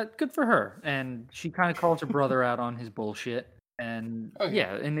that good for her. And she kind of calls her brother out on his bullshit. And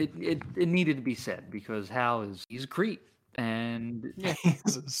and it needed to be said because Hal he's a creep. And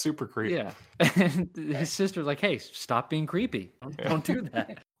he's a super creep. Yeah. And his sister's like, hey, stop being creepy. Don't do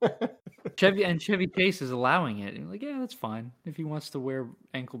that. Chevy Chase is allowing it. And like, yeah, that's fine. If he wants to wear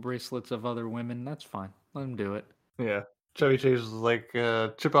ankle bracelets of other women, that's fine. Let him do it. Yeah. Chevy Chase is like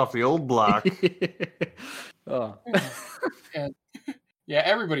chip off the old block. Oh. Yeah,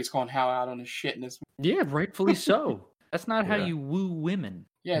 everybody's calling Hal out on his shit in this movie. Yeah, rightfully so. That's not how you woo women.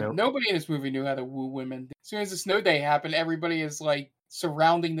 Yeah, nobody in this movie knew how to woo women. As soon as the snow day happened, everybody is like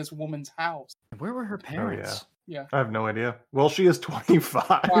surrounding this woman's house. Where were her parents? Yeah. I have no idea. Well, she is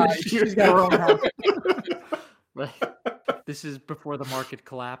 25. She's got her own house. This is before the market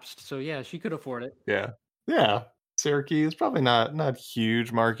collapsed, so yeah, she could afford it. Yeah. Yeah. Syracuse, probably not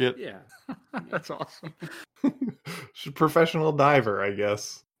huge market. Yeah. That's awesome. She's a professional diver, I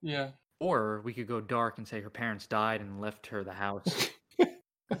guess. Yeah. Or we could go dark and say her parents died and left her the house.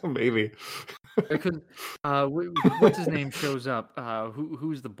 Maybe. Because what's his name shows up?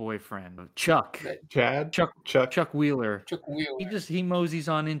 Who's the boyfriend? Chuck. Chad? Chuck Wheeler. Chuck Wheeler. He moseys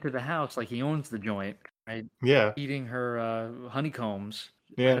on into the house like he owns the joint, right? Yeah. Eating her honeycombs.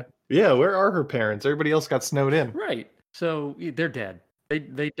 Yeah. Yeah, where are her parents? Everybody else got snowed in. Right. So they're dead.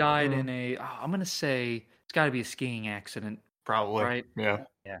 They died in I'm gonna say it's gotta be a skiing accident. Probably. Right? Yeah.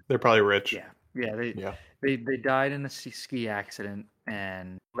 They're probably rich. Yeah. They died in a ski accident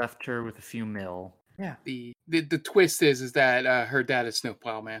and left her with a few mil. Yeah. The twist is that her dad is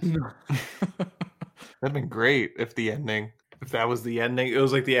Snowplow Man. That'd been great if that was the ending. It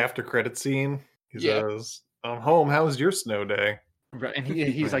was like the after credit scene. He says, I'm home. How was your snow day? Right, and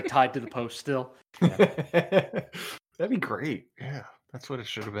he's like tied to the post still. Yeah. That'd be great. Yeah, that's what it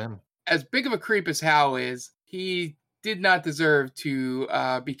should have been. As big of a creep as Hal is, he did not deserve to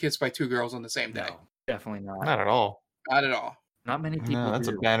be kissed by two girls on the same day. No, definitely not. Not at all. Not at all. Not many people. No, that's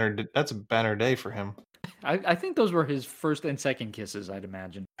do. a banner day for him. I think those were his first and second kisses, I'd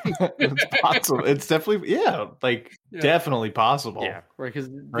imagine. It's possible. It's definitely definitely possible. Yeah, right. Because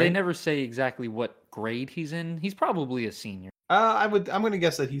they never say exactly what grade he's in. He's probably a senior. I'm going to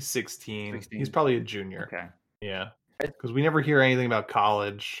guess that he's 16. He's probably a junior. Okay. Yeah. Because we never hear anything about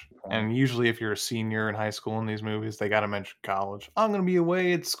college. And usually if you're a senior in high school in these movies, they got to mention college. I'm going to be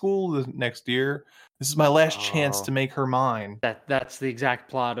away at school the next year. This is my last chance to make her mine. That's the exact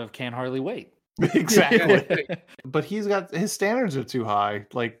plot of Can't Hardly Wait. Exactly. But his standards are too high.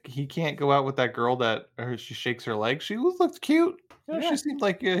 Like, he can't go out with that girl she shakes her leg. She looked cute. She seemed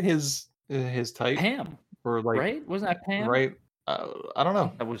like his type. Pam. Or like, right? Wasn't that Pam? Right. I don't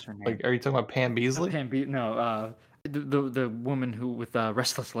know. That was her name. Like, are you talking about Pam Beasley? No, the woman who with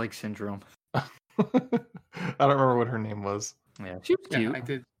restless leg syndrome. I don't remember what her name was. Yeah, she was cute. I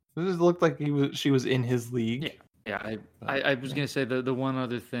did. It just looked like she was in his league. Yeah. I was gonna say the one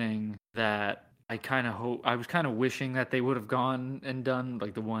other thing that I was kind of wishing that they would have gone and done,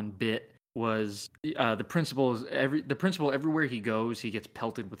 like the one bit was the principal everywhere he goes he gets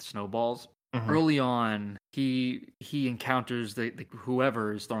pelted with snowballs. Mm-hmm. Early on, he encounters the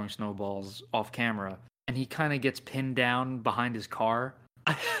whoever is throwing snowballs off camera, and he kind of gets pinned down behind his car.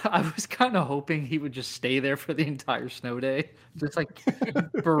 I was kind of hoping he would just stay there for the entire snow day, just like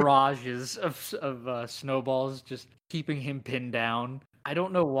barrages of snowballs, just keeping him pinned down. I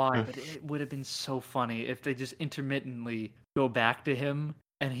don't know why, but it would have been so funny if they just intermittently go back to him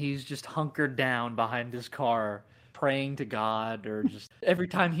and he's just hunkered down behind his car, praying to God, or just every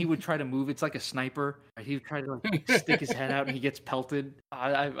time he would try to move, it's like a sniper. He would try to stick his head out and he gets pelted.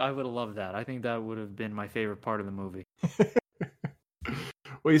 I would have loved that. I think that would have been my favorite part of the movie.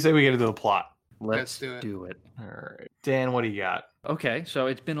 What do you say we get into the plot? Let's do it. All right. Dan, what do you got? Okay, so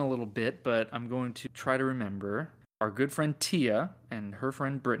it's been a little bit, but I'm going to try to remember. Our good friend Tia and her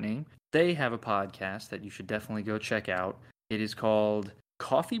friend Brittany, they have a podcast that you should definitely go check out. It is called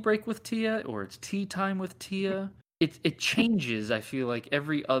Coffee Break with Tia, or it's Tea Time with Tia. It changes, I feel like,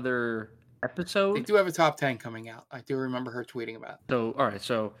 every other episode. They do have a top 10 coming out. I do remember her tweeting about it. So, all right,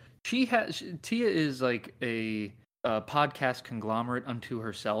 so Tia is like a podcast conglomerate unto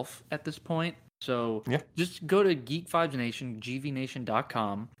herself at this point. So just go to Geek Vibes Nation,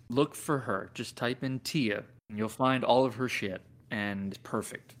 gvnation.com, look for her. Just type in Tia, and you'll find all of her shit. And it's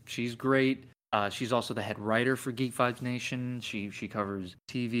perfect. She's great. She's also the head writer for Geek Vibes Nation. She covers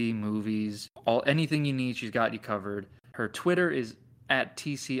TV, movies, anything you need. She's got you covered. Her Twitter is at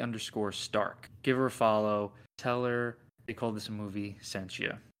 @TC_Stark. Give her a follow. Tell her They Called This a Movie sent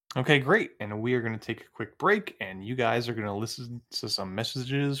you. Okay, great. And we are going to take a quick break, and you guys are going to listen to some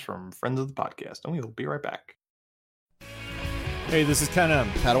messages from friends of the podcast, and we will be right back. Hey, this is Ken M.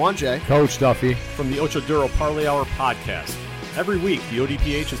 Padawan J. Coach Duffy. From the Ocho Duro Parlay Hour podcast. Every week, the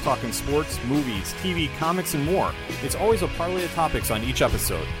ODPH is talking sports, movies, TV, comics, and more. It's always a parlay of topics on each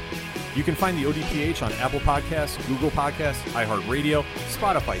episode. You can find the ODPH on Apple Podcasts, Google Podcasts, iHeartRadio,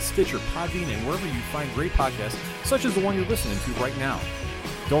 Spotify, Stitcher, Podbean, and wherever you find great podcasts, such as the one you're listening to right now.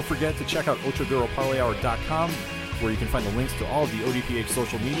 Don't forget to check out OchoDuroParlayHour.com, where you can find the links to all of the ODPH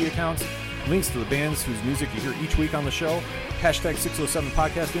social media accounts, links to the bands whose music you hear each week on the show, hashtag 607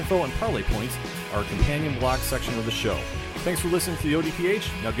 podcast info, and parlay points, our companion blog section of the show. Thanks for listening to the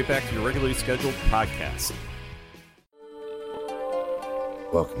ODPH. Now get back to your regularly scheduled podcast.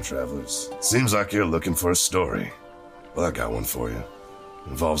 Welcome, travelers. Seems like you're looking for a story. Well, I got one for you. It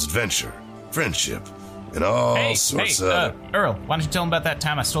involves adventure, friendship, and all sorts of... Earl, why don't you tell him about that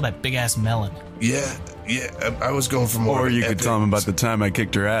time I stole that big-ass melon? Yeah, I was going for more... Or you could tell him about the time I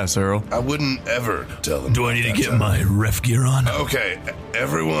kicked your ass, Earl. I wouldn't ever tell him. Do I need to get my ref gear on? Okay,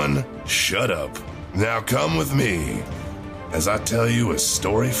 everyone, shut up. Now come with me as I tell you a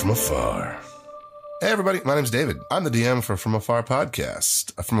story from afar. Hey everybody, my name's David. I'm the DM for From Afar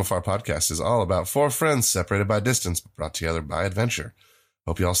Podcast. From Afar Podcast is all about four friends separated by distance, but brought together by adventure.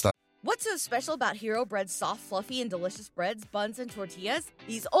 Hope you all stop. What's so special about Hero Bread's soft, fluffy, and delicious breads, buns, and tortillas?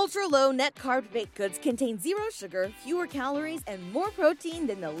 These ultra-low net-carb baked goods contain 0 sugar, fewer calories, and more protein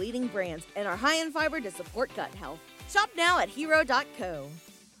than the leading brands, and are high in fiber to support gut health. Shop now at hero.co.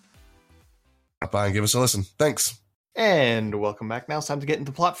 Stop by and give us a listen. Thanks. And welcome back. Now it's time to get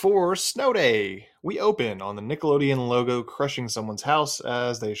into plot for Snow Day. We open on the Nickelodeon logo crushing someone's house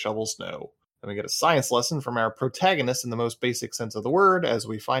as they shovel snow. Then we get a science lesson from our protagonist in the most basic sense of the word as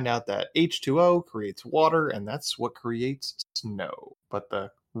we find out that H2O creates water and that's what creates snow. But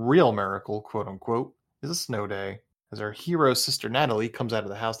the real miracle, quote unquote, is a snow day as our hero sister Natalie comes out of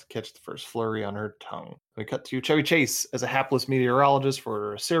the house to catch the first flurry on her tongue. We cut to Chevy Chase as a hapless meteorologist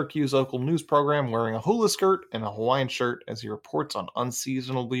for a Syracuse local news program wearing a hula skirt and a Hawaiian shirt as he reports on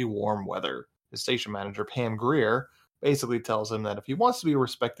unseasonably warm weather. His station manager, Pam Greer, basically tells him that if he wants to be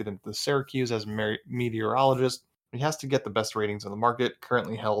respected in the Syracuse as a meteorologist, he has to get the best ratings in the market,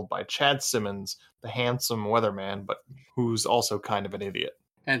 currently held by Chad Simmons, the handsome weatherman, but who's also kind of an idiot.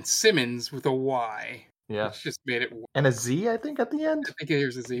 And Simmons with a Y. Yeah. Which just made it... And a Z, I think, at the end? I think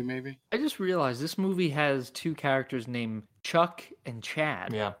there's a Z, maybe. I just realized this movie has two characters named Chuck and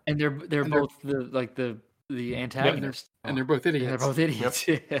Chad. Yeah. And they're both the antagonists. And they're both idiots. Yeah, they're both idiots.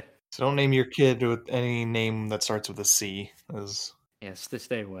 Yep. Yeah. So don't name your kid with any name that starts with a C. Yes, to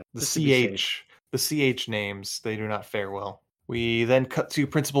stay away. The CH names, they do not fare well. We then cut to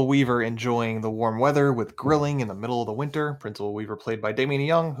Principal Weaver enjoying the warm weather with grilling in the middle of the winter. Principal Weaver played by Damien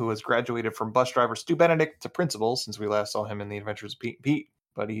Young, who has graduated from bus driver Stu Benedict to principal since we last saw him in The Adventures of Pete and Pete.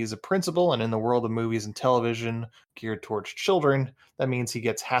 But he's a principal, and in the world of movies and television geared towards children, that means he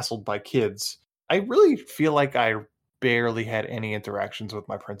gets hassled by kids. I really feel like I barely had any interactions with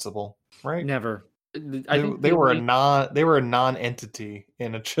my principal, right? Never. They were a non-entity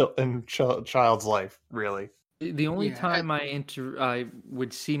in a child's life, really. The only time I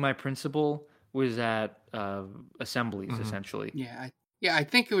would see my principal was at assemblies, essentially. Yeah, I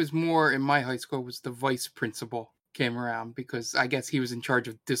think it was more in my high school was the vice principal came around because I guess he was in charge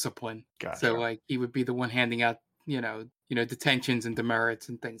of discipline. Gotcha. So like he would be the one handing out, detentions and demerits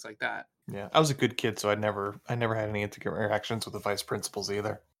and things like that. Yeah, I was a good kid, so I never had any interactions with the vice principals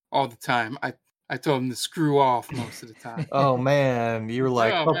either. All the time, I told him to screw off most of the time. Oh man, you were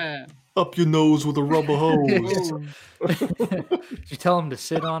like, up your nose with a rubber hose. Did you tell him to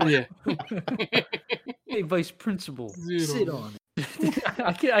sit on it? Yeah. Hey, vice principal, sit on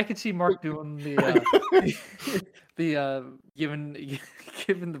it. I could see Mark doing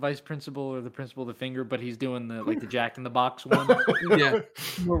giving the vice principal or the principal the finger, but he's doing the Jack in the Box one. Yeah,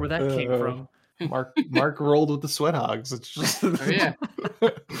 where that came from. Mark rolled with the sweat hogs. It's just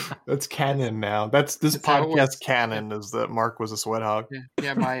that's canon now. That's podcast canon is that Mark was a sweat hog.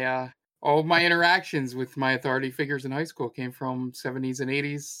 Yeah. My all of my interactions with my authority figures in high school came from 70s and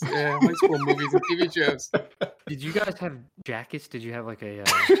 80s high school movies and TV shows. Did you guys have jackets? Did you have like a?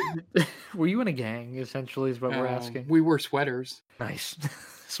 Were you in a gang? Essentially, is what we're asking. We wore sweaters. Nice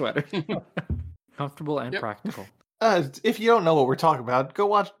sweaters, comfortable and practical. If you don't know what we're talking about, go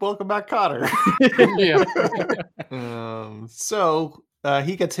watch Welcome Back, Kotter. Yeah. So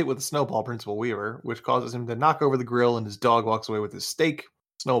he gets hit with a snowball, Principal Weaver, which causes him to knock over the grill, and his dog walks away with his steak.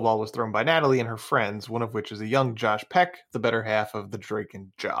 Snowball was thrown by Natalie and her friends, one of which is a young Josh Peck, the better half of the Drake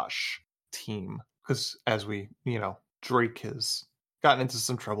and Josh team. Because as we, Drake has gotten into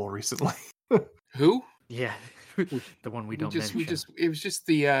some trouble recently. Who? Yeah, the one we don't mention. It was just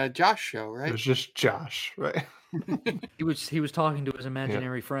the Josh show, right? It was just Josh, right? He was talking to his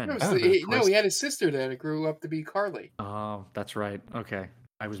imaginary friend. He had a sister that grew up to be Carly. Oh, that's right. Okay.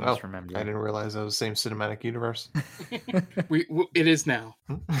 I was misremembering. I didn't realize that was the same cinematic universe. It is now.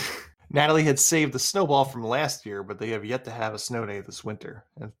 Natalie had saved the snowball from last year, but they have yet to have a snow day this winter.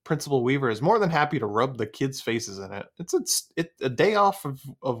 And Principal Weaver is more than happy to rub the kids' faces in it. It's a day off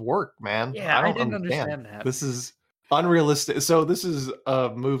of work, man. Yeah, I didn't understand that. This is unrealistic. So this is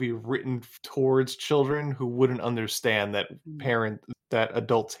a movie written towards children who wouldn't understand that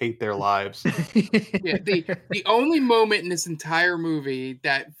adults hate their lives. Yeah, the only moment in this entire movie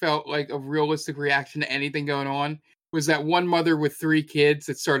that felt like a realistic reaction to anything going on was that one mother with 3 kids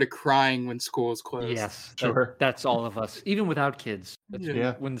that started crying when schools closed. Yes, sure. That's all of us, even without kids.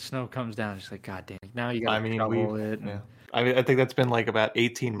 Yeah. When the snow comes down, it's like, God damn it! Now you got to shovel it. Yeah. I think that's been like about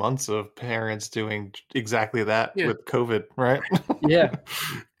 18 months of parents doing exactly that with COVID, right? Yeah.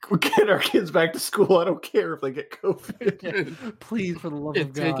 We get our kids back to school. I don't care if they get COVID. Please, for the love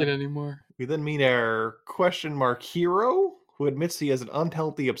of God. Can't take it anymore. We then meet our question mark hero, who admits he has an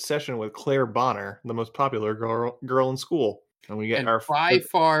unhealthy obsession with Claire Bonner, the most popular girl in school. And we get by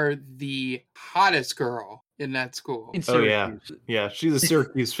far the hottest girl in that school. Yeah. She's a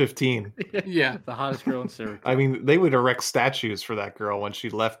Syracuse 15. Yeah, the hottest girl in Syracuse. I mean, they would erect statues for that girl when she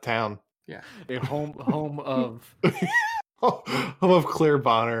left town. Yeah, a home of home of Claire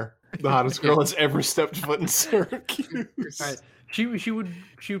Bonner, the hottest girl that's ever stepped foot in Syracuse. Right. She would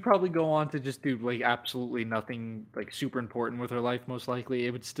probably go on to just do like absolutely nothing like super important with her life. Most likely,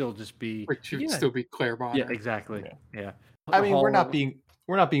 it would still just be. But she would still be Claire Bonner. Yeah, exactly. Yeah. I mean, we're not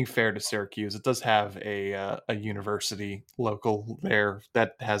being fair to Syracuse. It does have a university local there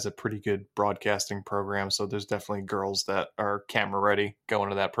that has a pretty good broadcasting program. So there's definitely girls that are camera ready going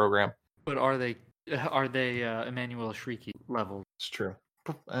to that program. But are they Emmanuel Shrieky level? It's true.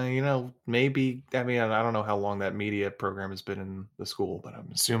 Maybe. I mean, I don't know how long that media program has been in the school, but I'm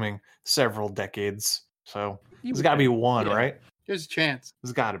assuming several decades. So there's got to be one, right? There's a chance.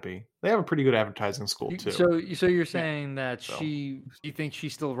 There's got to be. They have a pretty good advertising school too. So you're saying that you think she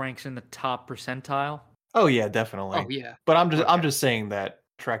still ranks in the top percentile? Oh yeah, definitely. Oh yeah. But I'm just saying that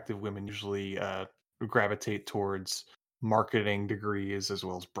attractive women usually gravitate towards marketing degrees as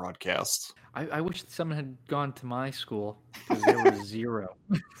well as broadcast. I wish someone had gone to my school because there was 0.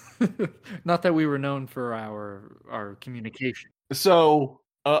 Not that we were known for our communication. So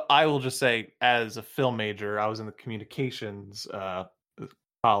I will just say, as a film major, I was in the communications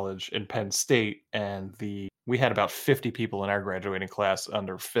college in Penn State, and we had about 50 people in our graduating class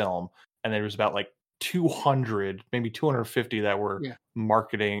under film, and there was about like 200, maybe 250 that were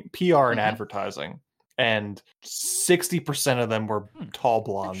marketing, PR, and advertising, and 60% of them were tall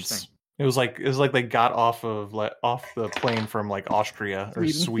blondes. It was like they got off the plane from like Austria or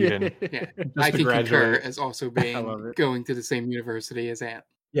Sweden. Yeah, I can concur as also being going to the same university as Ant.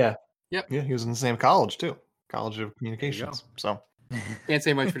 Yeah. Yep. Yeah, he was in the same college too, College of Communications. So can't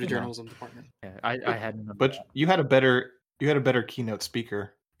say much for the journalism department. Yeah, I hadn't. But you had a better keynote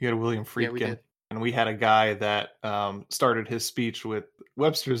speaker. You had William Friedkin, and we had a guy that started his speech with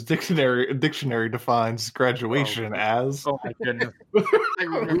Webster's dictionary defines graduation as. Oh my goodness! I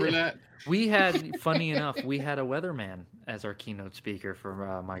remember that. We had, funny enough, we had a weatherman as our keynote speaker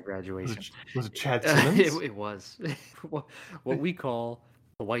for my graduation. Was it Chad Simmons? It was. What we call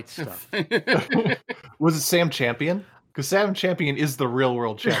the white stuff. Was it Sam Champion? Because Sam Champion is the real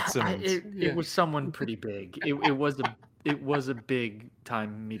world Chad Simmons. It was someone pretty big. It was a big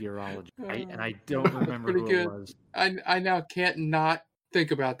time meteorologist, right? And I don't remember who it was. I now can't not think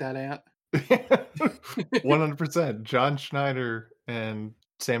about that, Ant. 100%. John Schneider and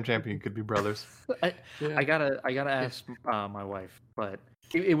Sam Champion could be brothers. I gotta ask my wife, but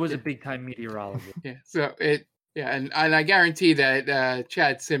it was a big time meteorologist. Yeah. So and I guarantee that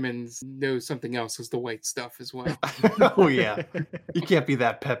Chad Simmons knows something else as the white stuff as well. Oh yeah, you can't be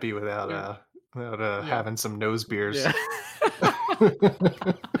that peppy without having some nose beers. Yeah.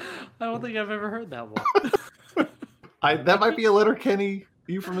 I don't think I've ever heard that one. That might be a Letterkenny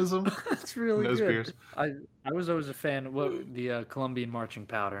euphemism. That's really nose good. Beers. I was always a fan of the Colombian marching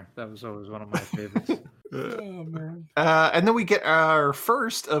powder. That was always one of my favorites. Oh man! And then we get our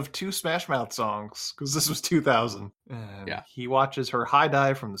first of 2 Smash Mouth songs because this was 2000. He watches her high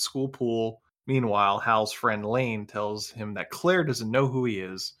dive from the school pool, Meanwhile, Hal's friend Lane tells him that Claire doesn't know who he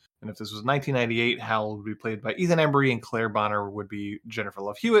is, and if this was 1998, Hal would be played by Ethan Embry and Claire Bonner would be Jennifer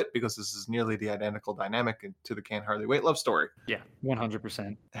Love Hewitt, because this is nearly the identical dynamic to the Can't Hardly Wait love story. Yeah,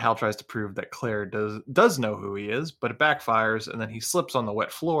 100%. Hal tries to prove that Claire does know who he is, but it backfires, and then he slips on the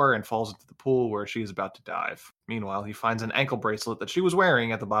wet floor and falls into the pool where she is about to dive. Meanwhile, he finds an ankle bracelet that she was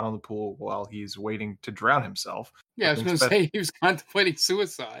wearing at the bottom of the pool while he's waiting to drown himself. Yeah, I was going to say he was contemplating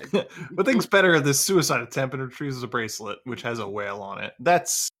suicide. But thinks better of this suicide attempt and retrieves a bracelet, which has a whale on it.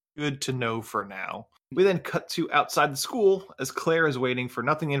 That's good to know for now. We then cut to outside the school as Claire is waiting for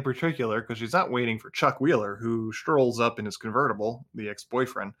nothing in particular, because she's not waiting for Chuck Wheeler, who strolls up in his convertible, the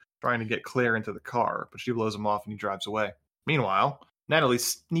ex-boyfriend, trying to get Claire into the car, but she blows him off and he drives away. Meanwhile, Natalie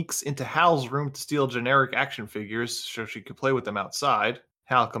sneaks into Hal's room to steal generic action figures so she could play with them outside.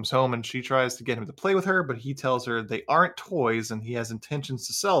 Hal comes home and she tries to get him to play with her, but he tells her they aren't toys and he has intentions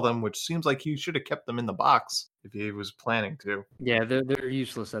to sell them, which seems like he should have kept them in the box if he was planning to. Yeah, they're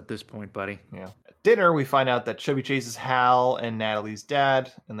useless at this point, buddy. Yeah. At dinner, we find out that Chevy Chase is Hal and Natalie's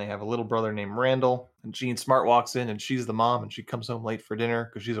dad, and they have a little brother named Randall. And Jean Smart walks in, and she's the mom, and she comes home late for dinner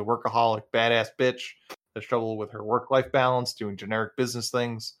because she's a workaholic, badass bitch. There's trouble with her work-life balance, doing generic business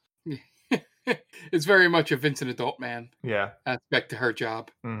things. It's very much a Vincent Adult Man aspect to her job.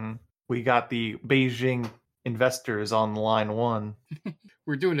 Mm-hmm. We got the Beijing investors on line one.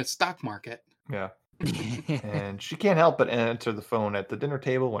 We're doing a stock market. Yeah. And she can't help but answer the phone at the dinner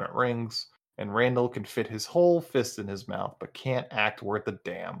table when it rings. And Randall can fit his whole fist in his mouth, but can't act worth a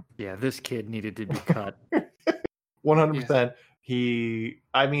damn. Yeah, this kid needed to be cut. 100%.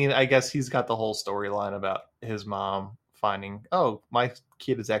 I guess he's got the whole storyline about his mom finding, oh, my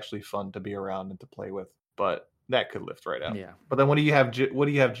kid is actually fun to be around and to play with, but that could lift right out. Yeah. But then what do you have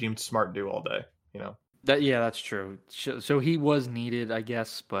Gene Smart do all day? You know. That's true. So he was needed, I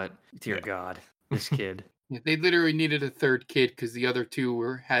guess, but dear God, this kid. Yeah, they literally needed a third kid because the other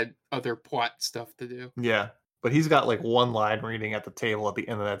two had other plot stuff to do. Yeah. But he's got like one line reading at the table at the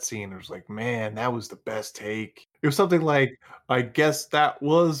end of that scene. It was like, man, that was the best take. It was something like, I guess that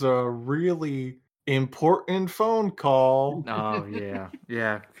was a really important phone call. Oh, yeah.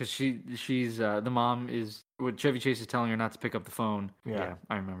 Yeah, because she's the mom is, what Chevy Chase is telling her not to pick up the phone. Yeah,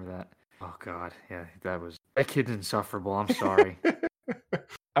 I remember that. Oh, God. Yeah, that kid's insufferable. I'm sorry.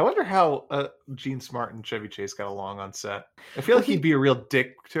 I wonder how Gene Smart and Chevy Chase got along on set. I feel like he'd be a real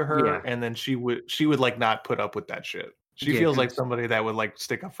dick to her, and then she would like not put up with that shit. She feels like somebody that would like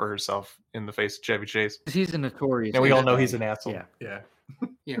stick up for herself in the face of Chevy Chase. He's a notorious. And we all know he's an asshole. Yeah.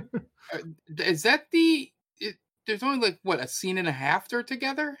 Is that there's only a scene and a half they're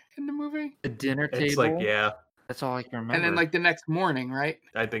together in the movie? The dinner table. It's like, yeah. That's all I can remember. And then like the next morning, right?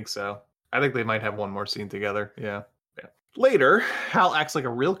 I think so. I think they might have one more scene together. Yeah. Later, Hal acts like a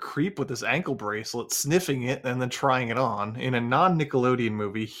real creep with this ankle bracelet, sniffing it and then trying it on. In a non-Nickelodeon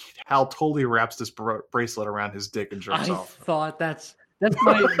movie, Hal totally wraps this bracelet around his dick and jerks off. I thought that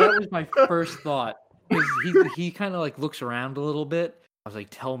was my first thought. He kind of like looks around a little bit. I was like,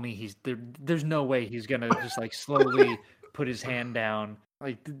 tell me there's no way he's gonna just like slowly put his hand down.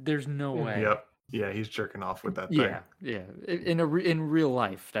 Like, there's no way. Yep. Yeah, he's jerking off with that thing. Yeah. In real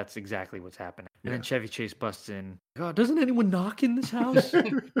life, that's exactly what's happening. And then Chevy Chase busts in. God, doesn't anyone knock in this house?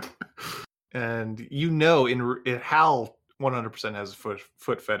 And Hal 100% has a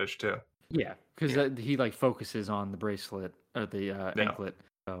foot fetish too. Yeah, because he like focuses on the bracelet or the anklet.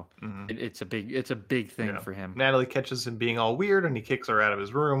 So it's a big thing for him. Natalie catches him being all weird, and he kicks her out of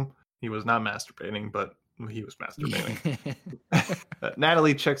his room. He was not masturbating, but he was masturbating.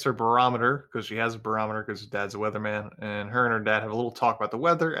 Natalie checks her barometer because she has a barometer because her dad's a weatherman, and her dad have a little talk about the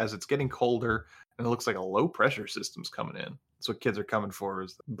weather as it's getting colder, and it looks like a low pressure system's coming in. That's what kids are coming for,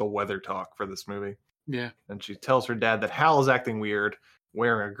 is the weather talk for this movie. Yeah. And she tells her dad that Hal is acting weird,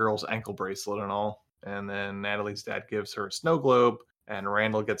 wearing a girl's ankle bracelet and all. And then Natalie's dad gives her a snow globe, and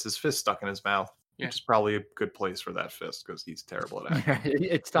Randall gets his fist stuck in his mouth. Yeah. Which is probably a good place for that fist because he's terrible at acting.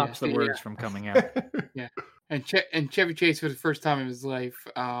 It stops the words from coming out. Yeah. And Chevy Chase, for the first time in his life,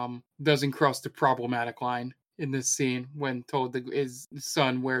 doesn't cross the problematic line in this scene when told that his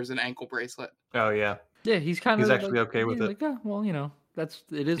son wears an ankle bracelet. Oh, yeah. Yeah, he's actually okay with it. Like, yeah, well,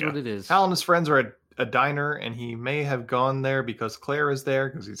 it is what it is. Hal and his friends are at a diner, and he may have gone there because Claire is there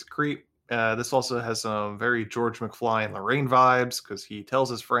because he's a creep. This also has some very George McFly and Lorraine vibes because he tells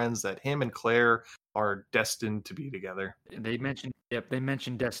his friends that him and Claire are destined to be together. They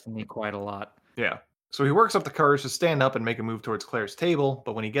mention destiny quite a lot. Yeah. So he works up the courage to stand up and make a move towards Claire's table,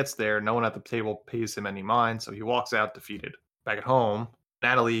 but when he gets there, no one at the table pays him any mind, so he walks out defeated. Back at home,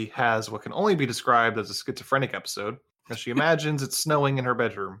 Natalie has what can only be described as a schizophrenic episode. As she imagines it's snowing in her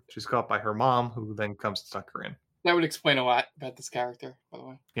bedroom. She's caught by her mom, who then comes to tuck her in. That would explain a lot about this character, by the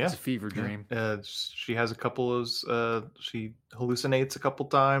way. Yeah. It's a fever dream. She has a couple of, she hallucinates a couple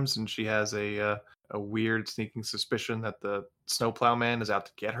times, and she has a weird sneaking suspicion that the snowplow man is out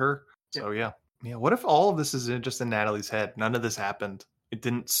to get her. So yeah. What if all of this is just in Natalie's head? None of this happened. It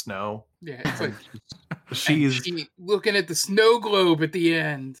didn't snow. Yeah, it's like she's looking at the snow globe at the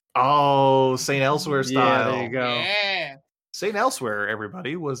end. Oh, St. Elsewhere style. Yeah, there you go. Yeah. St. Elsewhere,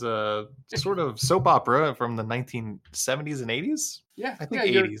 everybody, was a sort of soap opera from the 1970s and 80s. Yeah, I think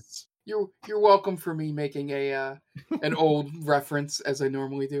 80s. You're welcome for me making a an old reference as I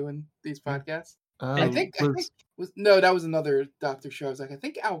normally do in these podcasts. I think that was another Dr. Show. I was like, I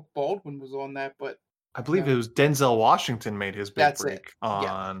think Al Baldwin was on that, but I believe it was Denzel Washington made his big That's break it.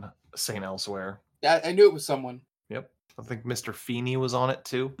 on St. Elsewhere. I knew it was someone. Yep. I think Mr. Feeney was on it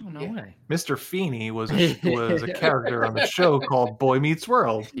too. Oh, no way. Mr. Feeney was a character on the show called Boy Meets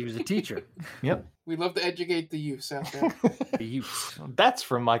World. He was a teacher. Yep. We love to educate the youth out there. The youth. That's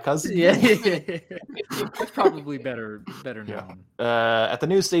from my cousin. Yeah. That's probably better known. At the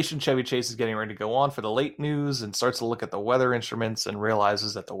news station, Chevy Chase is getting ready to go on for the late news and starts to look at the weather instruments and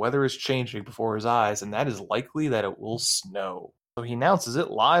realizes that the weather is changing before his eyes, and that is likely that it will snow. So he announces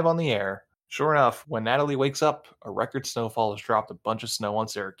it live on the air. Sure enough, when Natalie wakes up, a record snowfall has dropped a bunch of snow on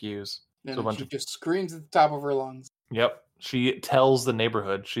Syracuse. And she just screams at the top of her lungs. Yep. She tells the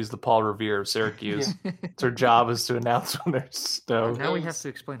neighborhood she's the Paul Revere of Syracuse. It's her job is to announce when there's snow. Now we have to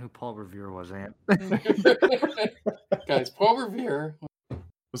explain who Paul Revere was, Ant. Guys, Paul Revere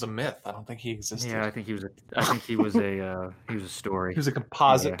was a myth. I don't think he existed. Yeah, I think he was a story. He was a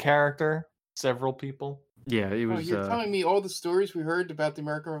composite character. Several people. Yeah, it was. You're telling me all the stories we heard about the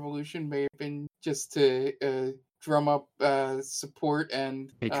American Revolution may have been just to drum up support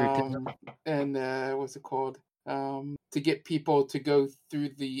and patriotism and what's it called? To get people to go through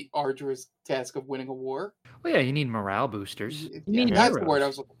the arduous task of winning a war. Well, yeah, you need morale boosters. That's the word I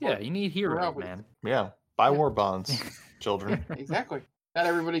was looking for. Yeah, you need heroes, man. Yeah, buy war bonds, children. Exactly. Not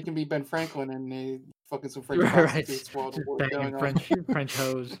everybody can be Ben Franklin and fucking some French prostitutes while the war banging going on. French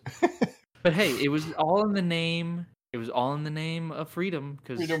hose. But hey, it was all in the name. It was all in the name of freedom,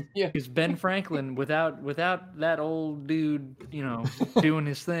 because Ben Franklin, without that old dude, doing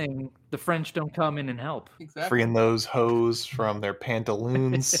his thing, the French don't come in and help. Exactly. Freeing those hoes from their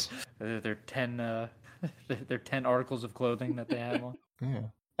pantaloons. Their 10 articles of clothing that they had on. Yeah.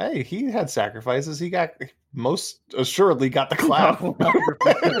 Hey, he had sacrifices. He got most assuredly got the clap,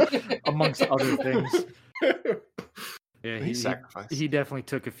 amongst other things. Yeah, he sacrificed. He definitely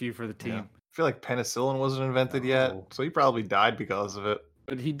took a few for the team. Yeah. I feel like penicillin wasn't invented yet, so he probably died because of it.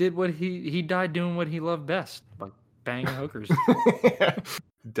 But he did what he died doing what he loved best, like banging hookers.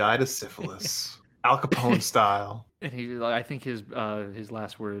 Died of syphilis, Al Capone style. And I think his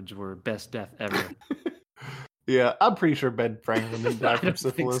last words were "best death ever." Yeah, I'm pretty sure Ben Franklin didn't die from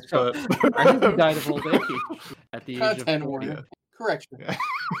syphilis, so. But I think he died of old age at the age of 40. Yeah. Correction.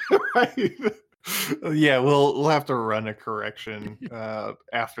 Right. Yeah, we'll have to run a correction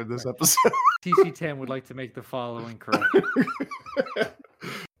after this episode. TC10 would like to make the following correction.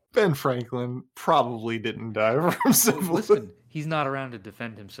 Ben Franklin probably didn't die from syphilis. Listen, he's not around to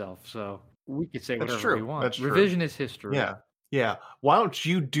defend himself, so we could say whatever we want. That's true. Revisionist history. Yeah. Why don't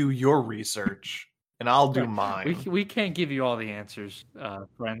you do your research and I'll do mine? We can't give you all the answers,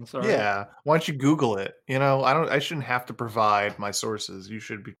 friends. All yeah. right? Why don't you Google it? I shouldn't have to provide my sources. You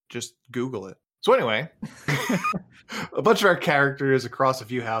should just Google it. So anyway, a bunch of our characters across a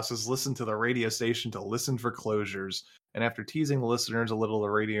few houses listen to the radio station to listen for closures. And after teasing the listeners a little, the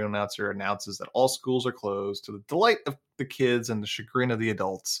radio announcer announces that all schools are closed to the delight of the kids and the chagrin of the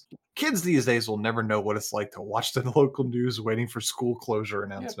adults. Kids these days will never know what it's like to watch the local news waiting for school closure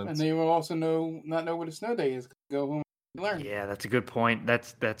announcements. Yep, and they will also not know what a snow day is. Go home and learn. Yeah, that's a good point.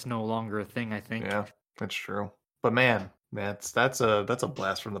 That's no longer a thing, I think. Yeah, that's true. But man, that's a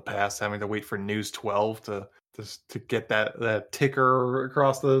blast from the past, having to wait for News 12 to get that ticker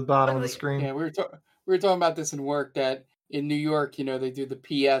across the bottom of the screen. Yeah, we were talking about this in work, that in New York, they do the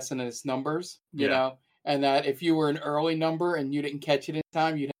PS and it's numbers, you know, and that if you were an early number and you didn't catch it in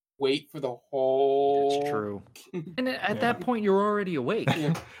time, you'd have to wait for the whole. That's true. And at that point, you're already awake.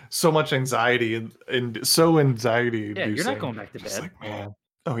 Yeah. So much anxiety and so anxiety. Yeah, you're not going back to bed. Like, man.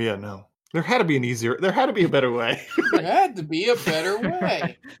 Oh yeah, no. There had to be there had to be a better way. There had to be a better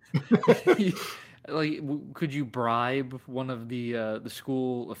way. Like, could you bribe one of the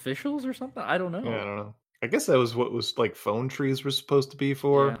school officials or something? I don't know. Yeah, I don't know. I guess that was what was like phone trees were supposed to be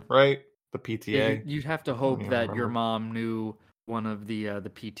for, right? The PTA. Yeah, you'd have to hope that your mom knew one of the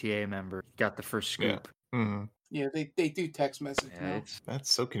PTA members, got the first scoop. Yeah. Mm-hmm. Yeah, they do text message now.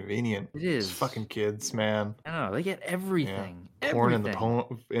 That's so convenient. It is. Those fucking kids, man. I know, they get everything. Yeah. Porn in their palm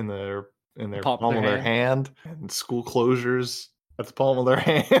of their hand, and school closures at the palm of their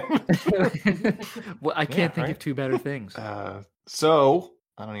hand. Well, I can't think of two better things. So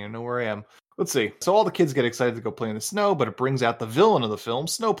I don't even know where I am. Let's see. So all the kids get excited to go play in the snow, but it brings out the villain of the film,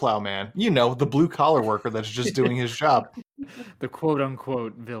 Snowplow Man. You know, the blue-collar worker that's just doing his job. The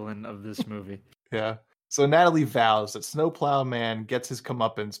quote-unquote villain of this movie. Yeah. So Natalie vows that Snowplow Man gets his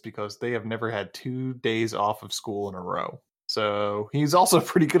comeuppance because they have never had 2 days off of school in a row. So he's also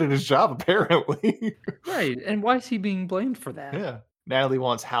pretty good at his job, apparently. Right. And why is he being blamed for that? Yeah. Natalie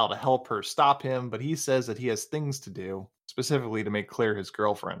wants Hal to help her stop him, but he says that he has things to do, specifically to make Claire his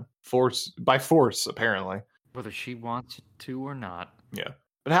girlfriend. By force, apparently. Whether she wants to or not. Yeah.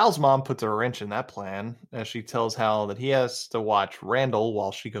 But Hal's mom puts a wrench in that plan, as she tells Hal that he has to watch Randall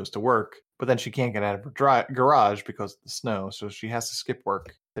while she goes to work, but then she can't get out of her garage because of the snow, so she has to skip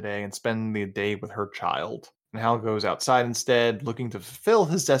work today and spend the day with her child. And Hal goes outside instead, looking to fulfill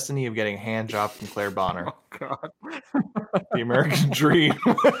his destiny of getting a hand job from Claire Bonner. Oh, God. The American dream.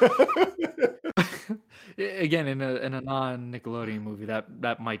 Again, in a non-Nickelodeon movie,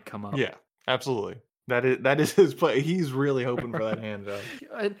 that might come up. Yeah, absolutely. That is his play. He's really hoping for that hand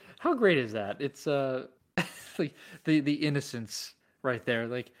job. How great is that? It's like the innocence right there.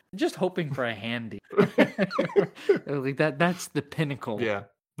 Like just hoping for a handy. Like that's the pinnacle. Yeah.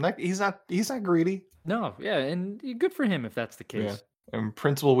 He's not greedy. No, yeah, and good for him if that's the case. Yeah. And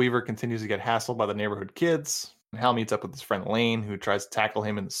Principal Weaver continues to get hassled by the neighborhood kids. Hal meets up with his friend Lane, who tries to tackle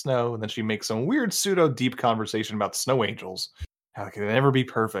him in the snow, and then she makes some weird pseudo-deep conversation about snow angels. How can they never be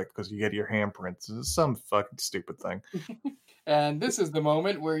perfect because you get your handprints? This is some fucking stupid thing. And this is the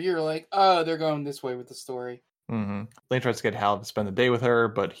moment where you're like, oh, they're going this way with the story. Mm-hmm. Lane tries to get Hal to spend the day with her,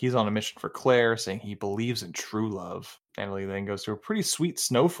 but he's on a mission for Claire, saying he believes in true love. Natalie then goes to a pretty sweet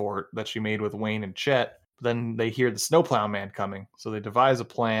snow fort that she made with Wayne and Chet. But then they hear the Snowplow Man coming, so they devise a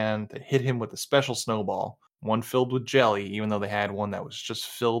plan to hit him with a special snowball, one filled with jelly, even though they had one that was just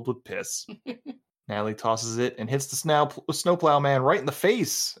filled with piss. Natalie tosses it and hits the Snowplow Man right in the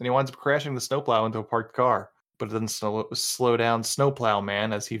face, and he winds up crashing the snowplow into a parked car. But it doesn't slow down Snowplow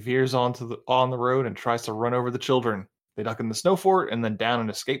Man as he veers on the road and tries to run over the children. They duck in the snow fort and then down an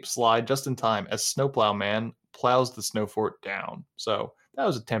escape slide just in time as Snowplow Man plows the snow fort down. So that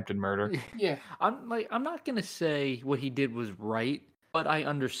was attempted murder. Yeah, I'm not gonna say what he did was right, but I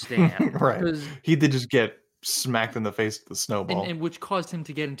understand. Right, he did just get smacked in the face with the snowball, and which caused him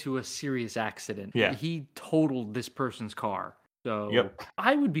to get into a serious accident. Yeah, he totaled this person's car. So yep.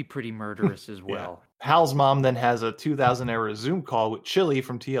 I would be pretty murderous as well. Yeah. Hal's mom then has a 2000 era Zoom call with Chili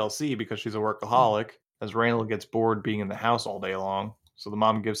from TLC because she's a workaholic, as Randall gets bored being in the house all day long. So the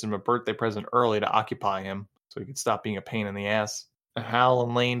mom gives him a birthday present early to occupy him so he can stop being a pain in the ass. Hal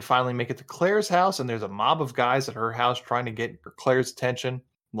and Lane finally make it to Claire's house, and there's a mob of guys at her house trying to get Claire's attention,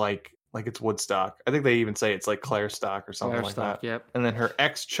 like it's Woodstock. I think they even say it's like Claire Stock or something like that. Yep. And then her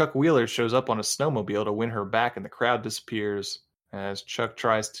ex, Chuck Wheeler, shows up on a snowmobile to win her back, and the crowd disappears. As Chuck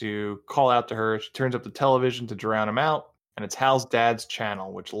tries to call out to her, she turns up the television to drown him out, and it's Hal's dad's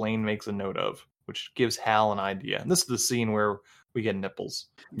channel, which Lane makes a note of, which gives Hal an idea. And this is the scene where we get nipples.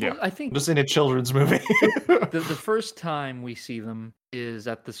 Well, I think just in a children's movie. the first time we see them is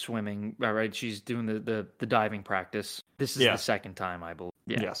at the swimming. Right, she's doing the diving practice. This is the second time, I believe.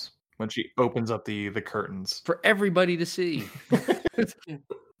 Yeah. Yes, when she opens up the curtains for everybody to see.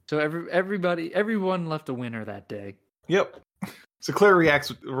 So everyone left a winner that day. Yep. So Claire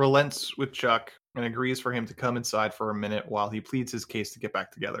relents with Chuck and agrees for him to come inside for a minute while he pleads his case to get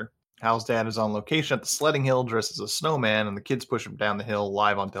back together. Hal's dad is on location at the sledding hill dressed as a snowman, and the kids push him down the hill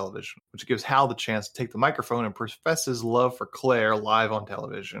live on television, which gives Hal the chance to take the microphone and profess his love for Claire live on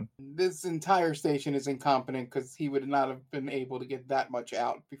television. This entire station is incompetent because he would not have been able to get that much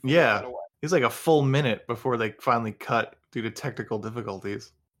out before yeah, he got away. He's like a full minute before they finally cut due to technical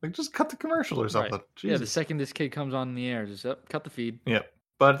difficulties. Like, just cut the commercial or something. Right. Yeah, the second this kid comes on the air, just cut the feed. Yep.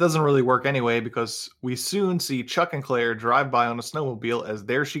 But it doesn't really work anyway because we soon see Chuck and Claire drive by on a snowmobile as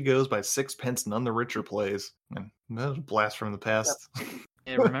There She Goes by Sixpence None the Richer plays. And that was a blast from the past.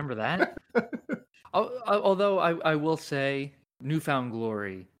 Yeah, remember that? Although I will say Newfound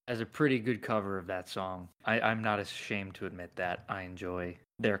Glory has a pretty good cover of that song. I'm not ashamed to admit that. I enjoy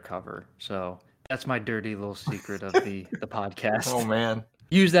their cover. So that's my dirty little secret of the podcast. Oh, man.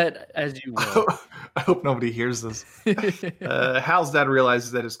 Use that as you will. I hope nobody hears this. Hal's dad realizes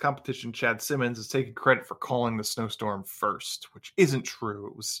that his competition, Chad Simmons, is taking credit for calling the snowstorm first, which isn't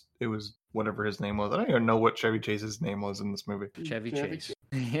true. It was whatever his name was. I don't even know what Chevy Chase's name was in this movie. Chevy Chase.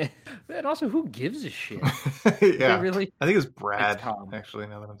 And also, who gives a shit? Yeah, really? I think it's Brad. It's Tom. Actually,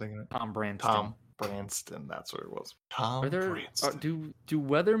 now that I'm thinking of it. Tom Branston. Tom Branston, that's what it was. Tom Branston. Do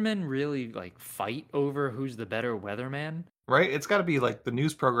weathermen really like fight over who's the better weatherman? Right? It's got to be like the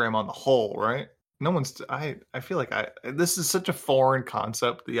news program on the whole, right? No one's. I feel like this is such a foreign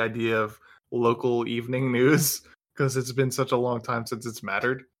concept. The idea of local evening news, because it's been such a long time since it's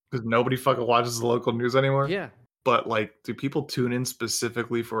mattered. Because nobody fucking watches the local news anymore. Yeah. But like, do people tune in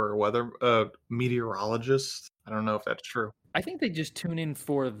specifically for a weather meteorologist? I don't know if that's true. I think they just tune in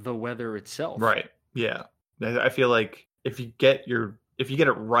for the weather itself. Right. Yeah. I feel like if you get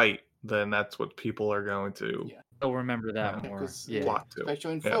it right, then that's what people are going to. Yeah. They'll remember that more. Flock to.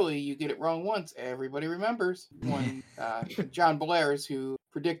 Especially in Philly, you get it wrong once, everybody remembers. When John Belair's, who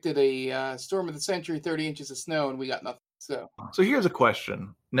predicted a storm of the century, 30 inches of snow, and we got nothing. So here's a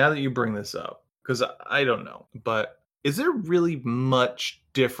question. Now that you bring this up, because I don't know, but is there really much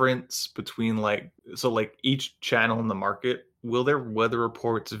difference between like each channel in the market? Will their weather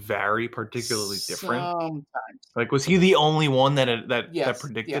reports vary particularly different? Sometimes. Like, was he the only one that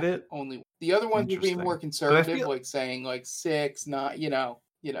predicted it? Only the other ones would be more conservative, like saying like 6, 9.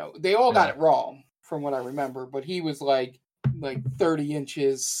 They all got it wrong from what I remember. But he was like 30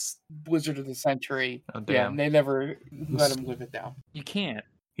 inches blizzard of the century. Oh, damn. Yeah, and they never let him live it down. You can't.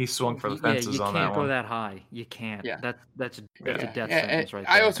 He swung for the fences on that one. You can't go that high. You can't. Yeah. That's a death sentence right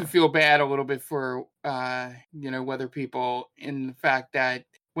there. I also feel bad a little bit for weather people in the fact that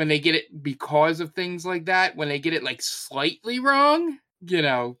when they get it because of things like that, when they get it like slightly wrong,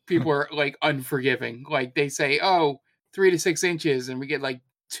 people are like unforgiving. Like they say, 3 to 6 inches, and we get like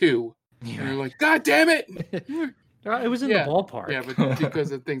 2. And they're like, God damn it! It was in the ballpark. Yeah, but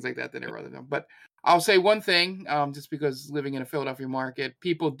because of things like that, they never rather know. But I'll say one thing, just because living in a Philadelphia market,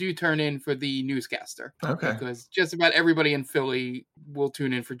 people do turn in for the newscaster. Okay. Because just about everybody in Philly will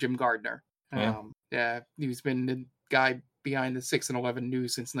tune in for Jim Gardner. Yeah. He's been the guy behind the 6 and 11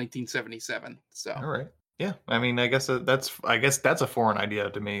 news since 1977. So. All right. Yeah. I mean, I guess that's a foreign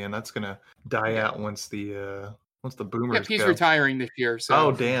idea to me, and that's gonna die out once the boomers. Yep, he's go. retiring this year. So.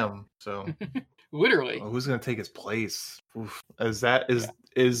 Oh damn! So. Literally. Who's gonna take his place? Oof. Is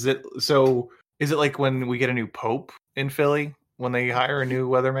it so? Is it like when we get a new pope in Philly when they hire a new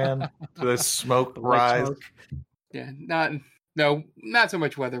weatherman? So the smoke rise. Yeah, not so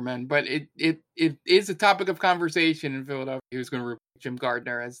much weathermen, but it is a topic of conversation in Philadelphia. Who's going to replace Jim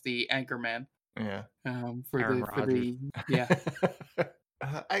Gardner as the anchor man? Yeah. I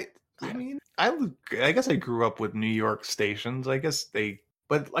mean, I guess I grew up with New York stations. I guess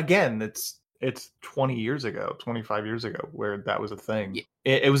but again, it's 20 years ago, 25 years ago, where that was a thing. Yeah.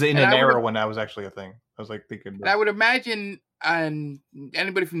 It was in an era when that was actually a thing. I was like thinking. I would imagine, and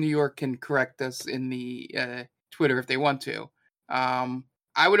anybody from New York can correct us in the Twitter if they want to.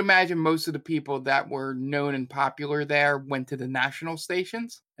 I would imagine most of the people that were known and popular there went to the national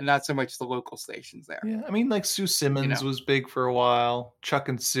stations and not so much the local stations there. Yeah, I mean, like Sue Simmons was big for a while. Chuck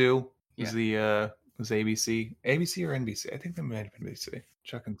and Sue was was ABC or NBC. I think that might have been NBC.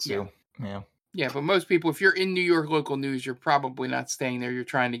 Chuck and Sue. Yeah. Yeah, but most people, if you're in New York local news, you're probably not staying there. You're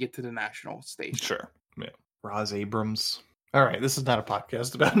trying to get to the national station. Sure. Yeah. Roz Abrams. All right, this is not a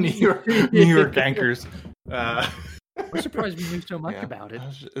podcast about New York anchors. I'm surprised we knew so much about it.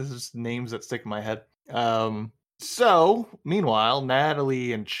 It's just names that stick in my head. So, meanwhile,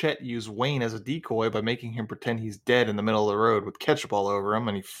 Natalie and Chet use Wayne as a decoy by making him pretend he's dead in the middle of the road with ketchup all over him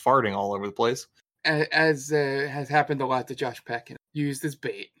and he's farting all over the place. As has happened a lot to Josh Peck. Used as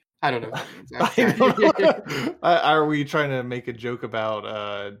bait. I don't know what that means. Are we trying to make a joke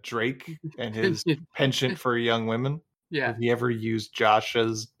about Drake and his penchant for young women? Yeah. Have he ever used Josh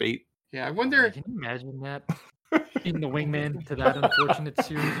as bait? Yeah, I wonder. Can you imagine that? Being the wingman to that unfortunate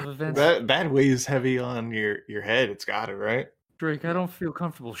series of events. That weighs heavy on your head. It's got it, right? Drake, I don't feel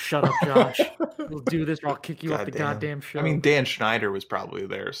comfortable. Shut up, Josh. We'll do this or I'll kick you off the goddamn show. I mean, Dan Schneider was probably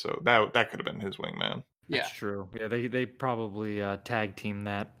there, so that could have been his wingman. Yeah, that's true. Yeah, they probably tag team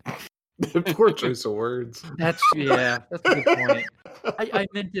that. Poor choice of words. That's a good point. I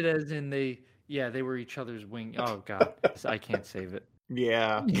meant it as in they were each other's wing. Oh god, I can't save it.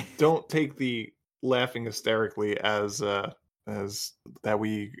 Yeah, don't take the laughing hysterically as that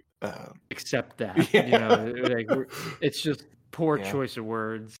we accept that. Yeah. It's just poor choice of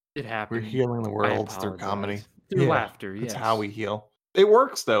words. It happens. We're healing the world through comedy, through laughter. That's how we heal. It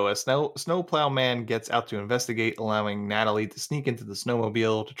works, though. A snowplow man gets out to investigate, allowing Natalie to sneak into the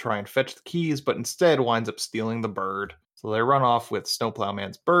snowmobile to try and fetch the keys, but instead winds up stealing the bird. So they run off with snowplow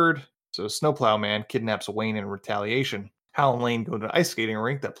man's bird. So snowplow man kidnaps Wayne in retaliation. Hal and Lane go to an ice skating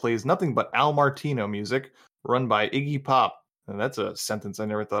rink that plays nothing but Al Martino music, run by Iggy Pop. And that's a sentence I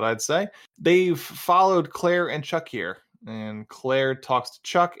never thought I'd say. They've followed Claire and Chuck here. And Claire talks to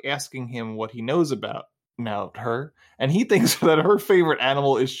Chuck, asking him what he knows about her. And he thinks that her favorite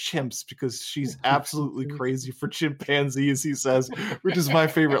animal is chimps because she's absolutely crazy for chimpanzees, he says, which is my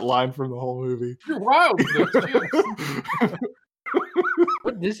favorite line from the whole movie. You're wild with those chimps.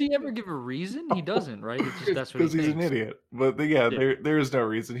 What, does he ever give a reason? He doesn't, right? It's just that's what he thinks. Because he's an idiot. But yeah, there is no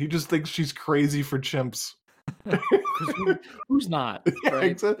reason. He just thinks she's crazy for chimps. Who's not? Yeah,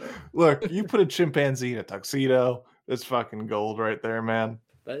 Right? exactly. Look, you put a chimpanzee in a tuxedo, it's fucking gold right there, man.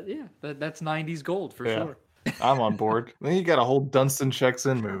 That's 90s gold for sure. I'm on board. Then you got a whole Dunstan Checks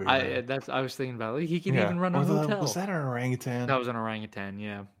In movie. I was thinking about it. He can even run a hotel. Was that an orangutan? That was an orangutan,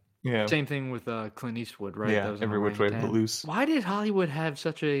 yeah. Yeah. Same thing with Clint Eastwood, right? Yeah, that was Every Which Way But Loose. Why did Hollywood have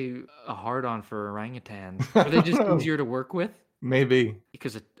such a hard-on for orangutans? Are they just easier to work with? Maybe.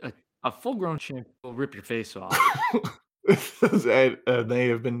 Because a full-grown chimp will rip your face off. They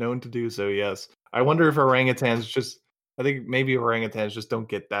have been known to do so, yes. I wonder if orangutans just... I think maybe orangutans just don't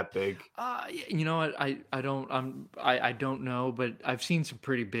get that big. You know what? I don't know, but I've seen some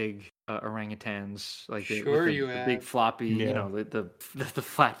pretty big orangutans, like the big floppy, you know, the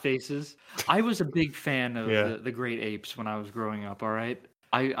flat faces. I was a big fan of the great apes when I was growing up. All right,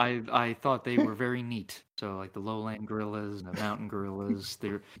 I thought they were very neat. So like the lowland gorillas and the mountain gorillas.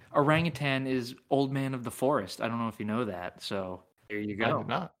 Orangutan is old man of the forest. I don't know if you know that. So there you go. I did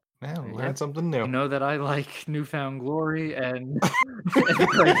not. Yeah, we learned something new. You know that I like Newfound Glory and the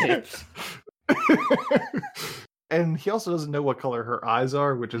Great Apes. And he also doesn't know what color her eyes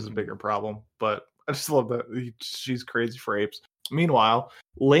are, which is a bigger problem. But I just love that she's crazy for apes. Meanwhile,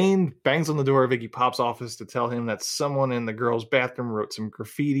 Lane bangs on the door of Iggy Pop's office to tell him that someone in the girls' bathroom wrote some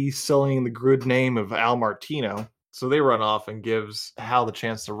graffiti sullying the good name of Al Martino. So they run off and gives Hal the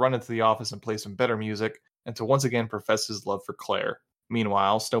chance to run into the office and play some better music, and to once again profess his love for Claire.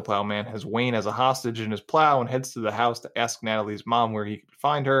 Meanwhile, Snowplow Man has Wayne as a hostage in his plow and heads to the house to ask Natalie's mom where he could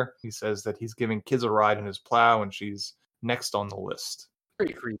find her. He says that he's giving kids a ride in his plow and she's next on the list.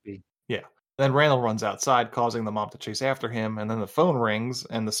 Pretty creepy. Yeah. Then Randall runs outside, causing the mom to chase after him, and then the phone rings,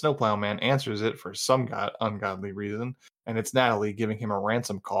 and the Snowplow Man answers it for some ungodly reason, and it's Natalie giving him a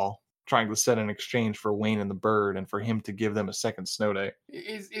ransom call, trying to set an exchange for Wayne and the bird and for him to give them a second snow day.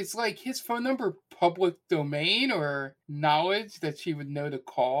 Is like his phone number public domain or knowledge that she would know to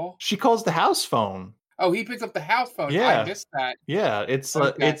call? She calls the house phone. Oh, he picks up the house phone. Yeah. I missed that. Yeah,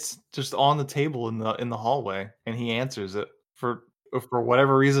 it's just on the table in the hallway, and he answers it for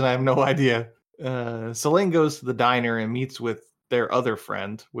whatever reason. I have no idea. Selene goes to the diner and meets with their other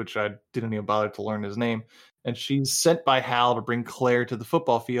friend, which I didn't even bother to learn his name. And she's sent by Hal to bring Claire to the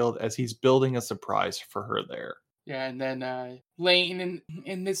football field as he's building a surprise for her there. Yeah, and then Lane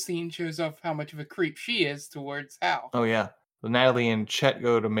in this scene shows off how much of a creep she is towards Hal. Oh, yeah. So Natalie and Chet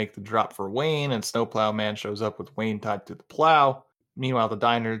go to make the drop for Wayne, and Snowplow Man shows up with Wayne tied to the plow. Meanwhile, at the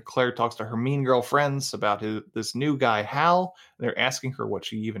diner, Claire talks to her mean girl friends about this new guy, Hal. They're asking her what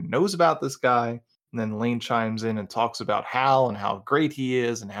she even knows about this guy. And then Lane chimes in and talks about Hal and how great he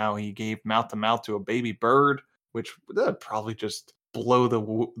is and how he gave mouth-to-mouth to a baby bird, which would probably just blow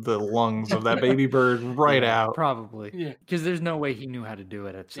the lungs of that baby bird right out. Probably. Yeah. Because there's no way he knew how to do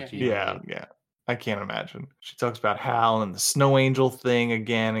it at such a young age. Yeah. I can't imagine. She talks about Hal and the snow angel thing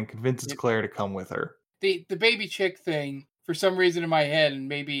again and convinces Claire to come with her. The baby chick thing, for some reason in my head, and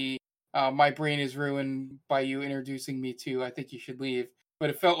maybe my brain is ruined by you introducing me to I Think You Should Leave, but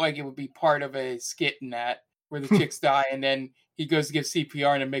it felt like it would be part of a skit in that, where the chicks die and then he goes to give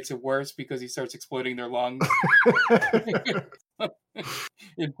CPR and it makes it worse because he starts exploding their lungs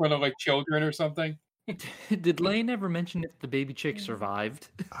in front of like children or something. Did Lane ever mention if the baby chick survived?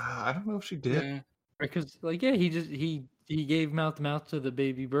 I don't know if she did. Yeah. Because he gave mouth to mouth to the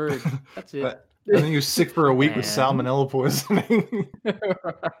baby bird. That's it. And then he was sick for a week with salmonella poisoning.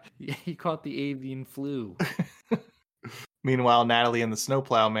 Yeah, he caught the avian flu. Meanwhile, Natalie and the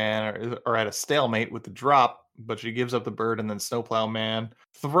Snowplow Man are at a stalemate with the drop, but she gives up the bird, and then Snowplow Man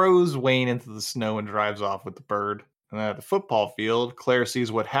throws Wayne into the snow and drives off with the bird. And then at the football field, Claire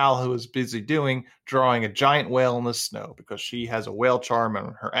sees what Hal was busy doing, drawing a giant whale in the snow because she has a whale charm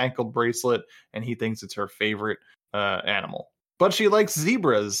on her ankle bracelet, and he thinks it's her favorite animal. But she likes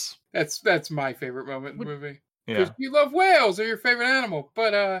zebras. That's my favorite moment in the movie. Yeah. Because you love whales, they're your favorite animal,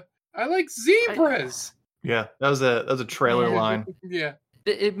 but I like zebras. Yeah, that was a trailer line. Yeah,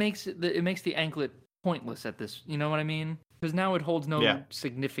 it makes the anklet pointless at this. You know what I mean? Because now it holds no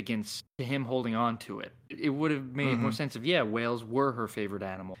significance to him holding on to it. It would have made more sense if whales were her favorite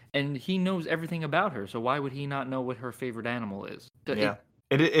animal, and he knows everything about her. So why would he not know what her favorite animal is?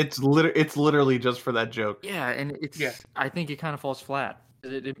 It's literally just for that joke. Yeah, and I think it kind of falls flat.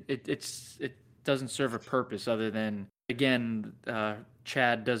 It doesn't serve a purpose other than, again,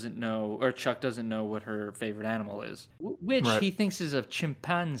 Chad doesn't know, or Chuck doesn't know what her favorite animal is, which he thinks is a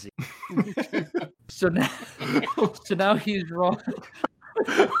chimpanzee. so now he's wrong.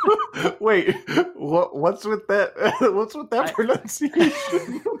 Wait, what's with that? What's with that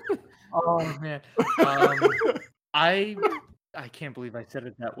pronunciation? Oh man, I can't believe I said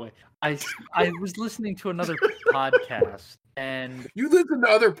it that way. I was listening to another podcast, and you listen to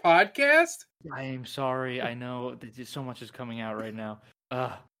other podcasts? I am sorry. I know that so much is coming out right now.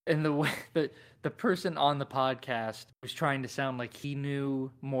 And the way the person on the podcast was trying to sound like he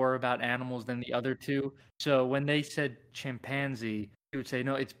knew more about animals than the other two. So when they said chimpanzee, he would say,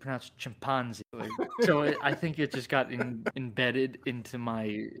 no, it's pronounced chimpanzee. So I think it just got embedded into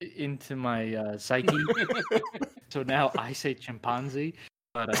my psyche. So now I say chimpanzee.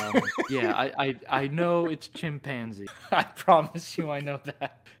 But yeah, I know it's chimpanzee. I promise you I know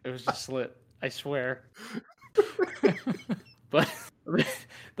that. It was a slip. I swear. But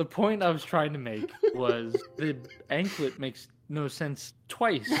the point I was trying to make was the anklet makes no sense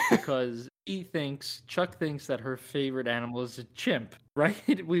twice, because Chuck thinks that her favorite animal is a chimp, right?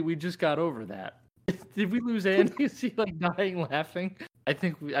 We just got over that. Did we lose Andy? Is he like dying laughing? I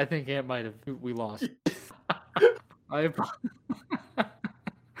think Ant might have. We lost. I'm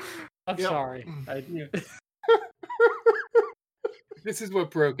sorry. This is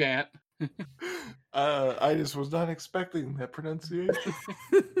what broke Ant. I just was not expecting that pronunciation.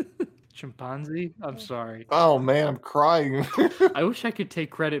 Chimpanzee? I'm sorry. Oh man, I'm crying. I wish I could take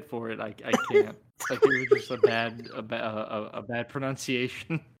credit for it. I can't. Like it was just a bad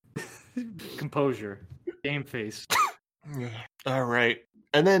pronunciation. Composure. Game face. All right.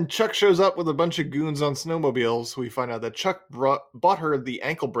 And then Chuck shows up with a bunch of goons on snowmobiles. We find out that Chuck bought her the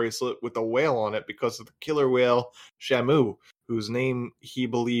ankle bracelet with a whale on it because of the killer whale Shamu, whose name he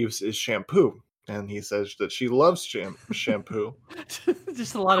believes is Shampoo. And he says that she loves shampoo.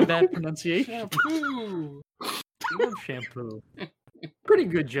 Just a lot of bad pronunciation. Shampoo. I love shampoo. Pretty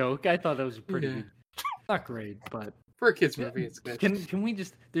good joke. I thought that was pretty good. Not great, but for a kids movie, it's good. Can we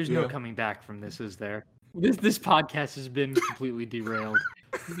just? There's no coming back from this, is there? This podcast has been completely derailed.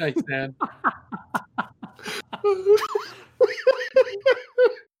 Nice, man.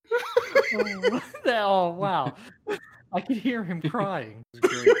 Oh wow! I could hear him crying. It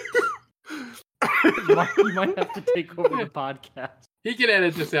was great. You might have to take over the podcast. He can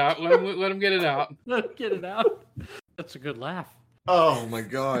edit this out. Let him get it out. Let him get it out. That's a good laugh. Oh my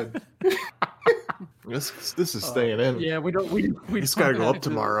god. This is staying in. Yeah, we just gotta go up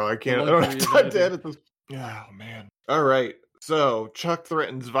tomorrow. I don't have time to edit this. Oh man. All right. So Chuck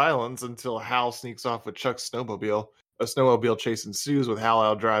threatens violence until Hal sneaks off with Chuck's snowmobile. A snowmobile chase ensues with Hal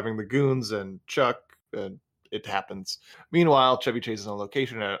out driving the goons and Chuck, and it happens. Meanwhile, Chevy Chase is on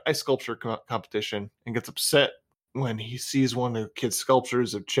location at an ice sculpture competition and gets upset when he sees one of the kid's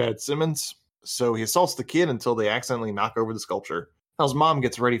sculptures of Chad Simmons. So he assaults the kid until they accidentally knock over the sculpture. Hal's mom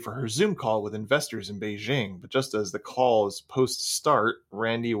gets ready for her Zoom call with investors in Beijing, but just as the call is supposed to start,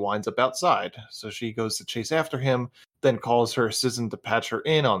 Randy winds up outside. So she goes to chase after him, then calls her assistant to patch her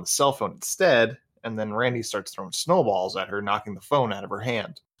in on the cell phone instead, and then Randy starts throwing snowballs at her, knocking the phone out of her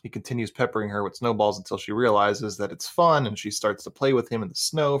hand. He continues peppering her with snowballs until she realizes that it's fun, and she starts to play with him in the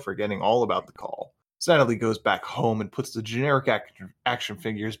snow, forgetting all about the call. So Natalie goes back home and puts the generic action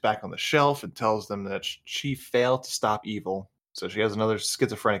figures back on the shelf and tells them that she failed to stop evil. So she has another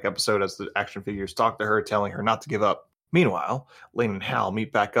schizophrenic episode as the action figures talk to her, telling her not to give up. Meanwhile, Lane and Hal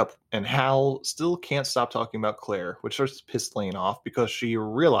meet back up, and Hal still can't stop talking about Claire, which starts to piss Lane off because she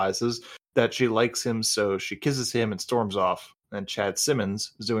realizes that she likes him, so she kisses him and storms off. And Chad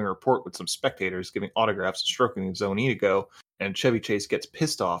Simmons is doing a report with some spectators, giving autographs and stroking his own ego, and Chevy Chase gets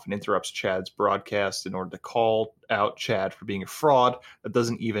pissed off and interrupts Chad's broadcast in order to call out Chad for being a fraud that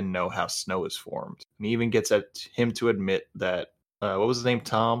doesn't even know how snow is formed. And he even gets at him to admit that, what was his name,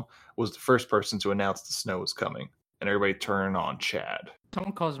 Tom, was the first person to announce the snow was coming. And everybody turned on Chad.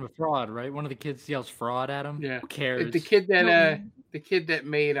 Someone calls him a fraud, right? One of the kids yells fraud at him. Yeah. Who cares? The kid that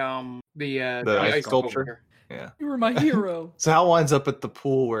made the ice sculpture. Yeah. You were my hero. So Hal winds up at the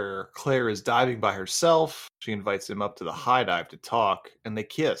pool where Claire is diving by herself. She invites him up to the high dive to talk, and they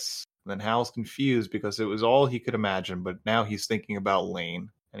kiss. And then Hal's confused because it was all he could imagine, but now he's thinking about Lane.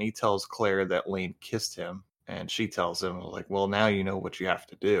 And he tells Claire that Lane kissed him, and she tells him, like, well, now you know what you have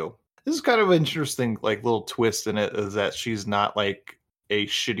to do. This is kind of an interesting, like, little twist in it, is that she's not, like, a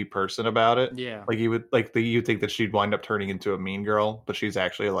shitty person about it. Yeah. Like, you think that she'd wind up turning into a mean girl, but she's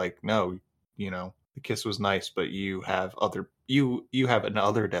actually like, no, you know, the kiss was nice, but you you have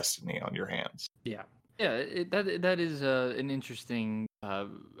another destiny on your hands. Yeah. Yeah, that is an interesting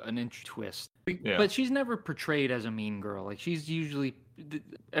twist. Yeah. But she's never portrayed as a mean girl. Like she's usually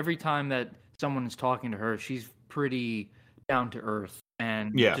every time that someone is talking to her, she's pretty down to earth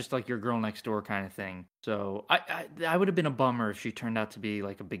and just like your girl next door kind of thing. So I would have been a bummer if she turned out to be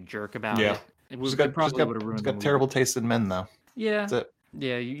like a big jerk about it. She's got terrible taste in men though. Yeah. That's it.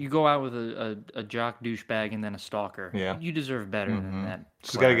 Yeah, you go out with a jock douchebag and then a stalker. Yeah. You deserve better than that.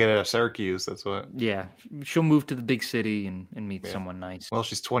 She's got to get out of Syracuse, that's what. Yeah, she'll move to the big city and meet someone nice. Well,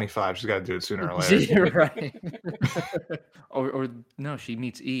 she's 25. She's got to do it sooner or later. Right. or no, she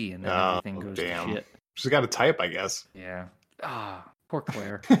meets E and then everything goes to shit. She's got to type, I guess. Yeah. Poor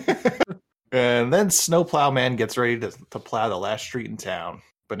Claire. And then Snowplow Man gets ready to plow the last street in town,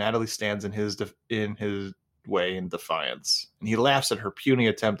 but Natalie stands in his way in defiance, and he laughs at her puny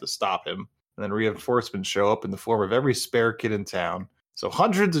attempt to stop him. And then reinforcements show up in the form of every spare kid in town. So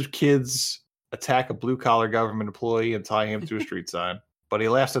hundreds of kids attack a blue-collar government employee and tie him to a street sign. But he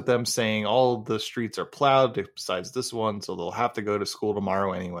laughs at them, saying all the streets are plowed besides this one, so they'll have to go to school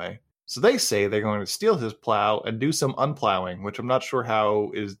tomorrow anyway. So they say they're going to steal his plow and do some unplowing, which I'm not sure how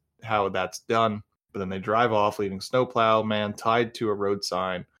that's done. But then they drive off, leaving Snowplow Man tied to a road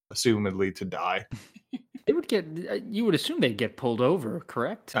sign, assumedly to die. You would assume they'd get pulled over,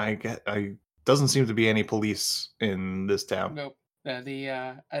 correct? Doesn't seem to be any police in this town. Nope.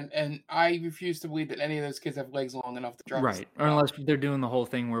 And I refuse to believe that any of those kids have legs long enough to drive. Right, or unless they're doing the whole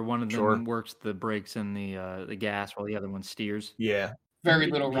thing where one of them works the brakes and the gas while the other one steers. Yeah. Very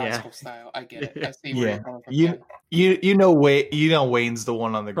Little Rascal style. I get it. I see where you're coming from. You know Wayne's the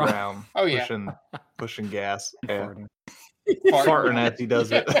one on the ground. Oh yeah. pushing gas. Farting. Farting as he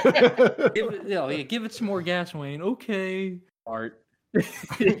does it. Give it some more gas, Wayne. Okay. Fart.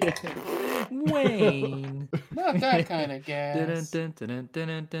 Wayne. Not that kind of gas. Yep,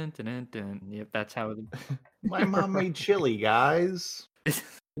 that's how it My mom made chili, guys. It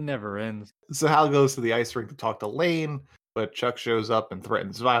never ends. So Hal goes to the ice rink to talk to Lane, but Chuck shows up and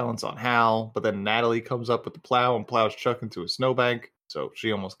threatens violence on Hal. But then Natalie comes up with the plow and plows Chuck into a snowbank, so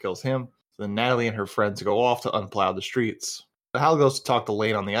she almost kills him. So then Natalie and her friends go off to unplow the streets. So Hal goes to talk to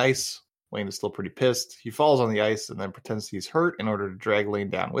Lane on the ice. Lane is still pretty pissed. He falls on the ice and then pretends he's hurt in order to drag Lane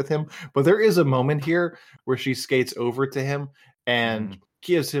down with him. But there is a moment here where she skates over to him and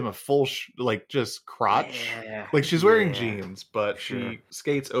gives him a full, just crotch. Yeah. Like she's wearing jeans, but she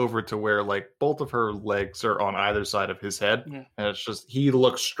skates over to where both of her legs are on either side of his head. Yeah. And it's just, he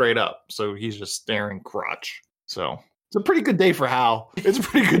looks straight up. So he's just staring crotch. So it's a pretty good day for Hal. It's a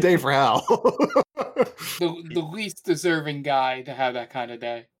pretty good day for Hal. the least deserving guy to have that kind of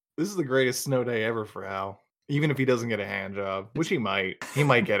day. This is the greatest snow day ever for Hal. Even if he doesn't get a hand job, which he might. He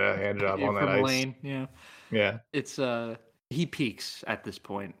might get a hand job on that ice. Lane, yeah. Yeah. It's he peaks at this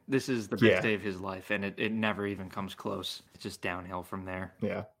point. This is the best day of his life, and it never even comes close. It's just downhill from there.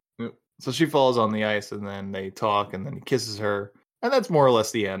 Yeah. So she falls on the ice, and then they talk, and then he kisses her. And that's more or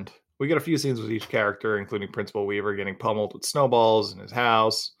less the end. We get a few scenes with each character, including Principal Weaver getting pummeled with snowballs in his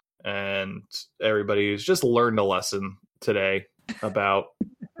house. And everybody's just learned a lesson today about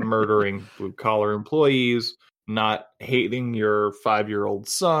murdering blue-collar employees, not hating your 5-year-old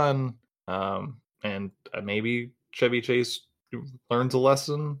son, and maybe Chevy Chase learns a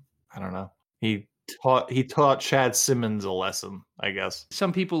lesson. I don't know. He taught Chad Simmons a lesson, I guess.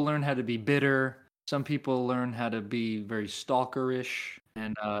 Some people learn how to be bitter. Some people learn how to be very stalkerish.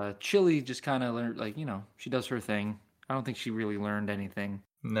 And Chili just kind of learned, she does her thing. I don't think she really learned anything.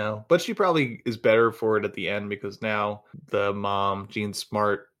 No, but she probably is better for it at the end because now the mom, Jean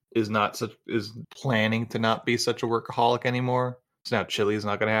Smart, is planning to not be such a workaholic anymore. So now Chili's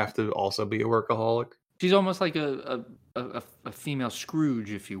not going to have to also be a workaholic. She's almost like a female Scrooge,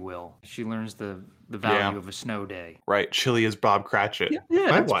 if you will. She learns the value of a snow day. Right. Chili is Bob Cratchit.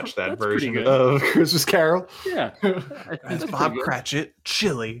 Yeah, I'd watch that version of Christmas Carol. Yeah. That's Bob Cratchit,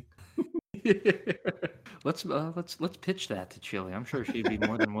 Chili. Let's pitch that to Chili. I'm sure she'd be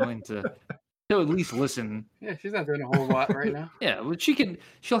more than willing to at least listen. Yeah, she's not doing a whole lot right now. Yeah, well,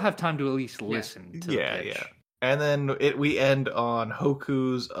 she'll have time to at least listen to the pitch. Yeah. And then we end on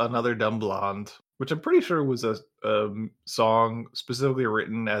Hoku's Another Dumb Blonde, which I'm pretty sure was a song specifically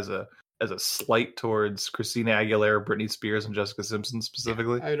written as a slight towards Christina Aguilera, Britney Spears, and Jessica Simpson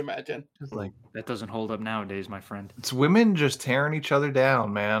specifically. Yeah, I would imagine. That doesn't hold up nowadays, my friend. It's women just tearing each other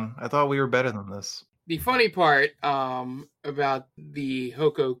down, man. I thought we were better than this. The funny part about the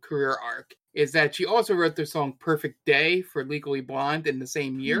Hoku career arc is that she also wrote the song Perfect Day for Legally Blonde in the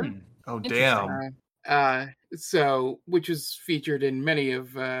same year. Oh, damn. Which was featured in many of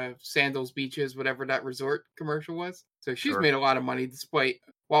Sandals Beaches, whatever that resort commercial was. So she's made a lot of money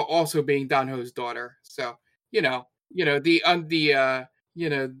while also being Don Ho's daughter. So,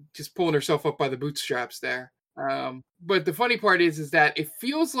 just pulling herself up by the bootstraps there. But the funny part is that it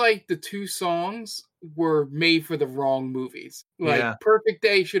feels like the two songs were made for the wrong movies. Like Perfect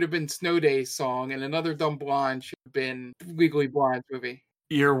Day should have been Snow Day's song, and Another Dumb Blonde should have been Legally Blonde's movie.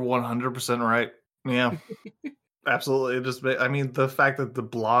 You're 100% right. Yeah. Absolutely. The fact that the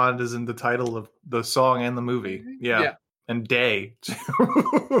blonde is in the title of the song and the movie. Yeah. And day.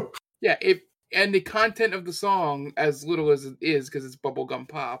 Yeah, and the content of the song, as little as it is, because it's bubblegum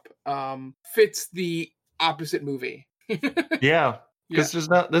pop, fits the opposite movie. Yeah. Because there's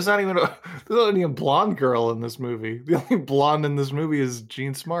not even a blonde girl in this movie. The only blonde in this movie is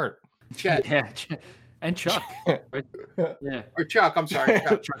Jean Smart. Chad. Yeah. And Chuck. Yeah. Or Chuck, I'm sorry.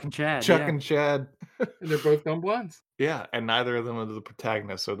 Chuck and Chad. Chuck and Chad. And they're both dumb blondes. Yeah, and neither of them are the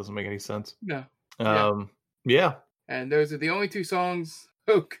protagonists, so it doesn't make any sense. No. Yeah. And those are the only two songs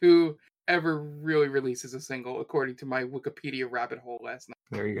Hoku ever really releases a single, according to my Wikipedia rabbit hole last night.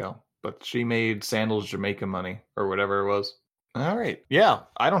 There you go. But she made Sandals Jamaican money, or whatever it was. All right. Yeah,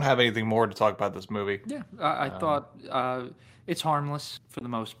 I don't have anything more to talk about this movie. Yeah, I thought it's harmless for the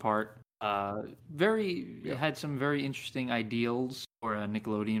most part. It had some very interesting ideals for a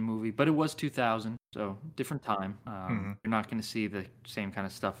Nickelodeon movie, but it was 2000, so different time. You're not going to see the same kind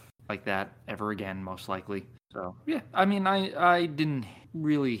of stuff like that ever again, most likely. So yeah, I didn't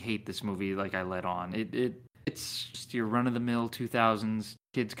really hate this movie like I let on. It's just your run of the mill 2000s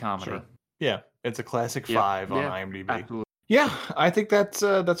kids comedy. Sure. Yeah, it's a classic 5 on IMDb. Absolutely. Yeah, I think that's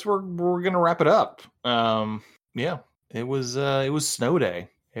where we're gonna wrap it up. Yeah, it was Snow Day.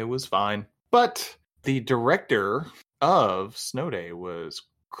 It was fine. But the director of Snow Day was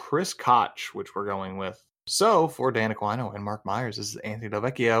Chris Koch, which we're going with. So for Dan Aquino and Mark Myers, this is Anthony Del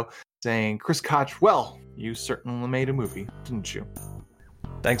Vecchio saying, Chris Koch, well, you certainly made a movie, didn't you?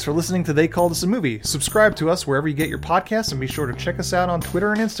 Thanks for listening to They Called Us a Movie. Subscribe to us wherever you get your podcasts, and be sure to check us out on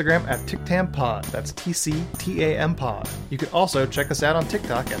Twitter and Instagram at TicTamPod. That's TCTAM Pod. You can also check us out on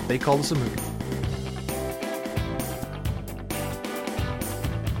TikTok at They Called Us a Movie.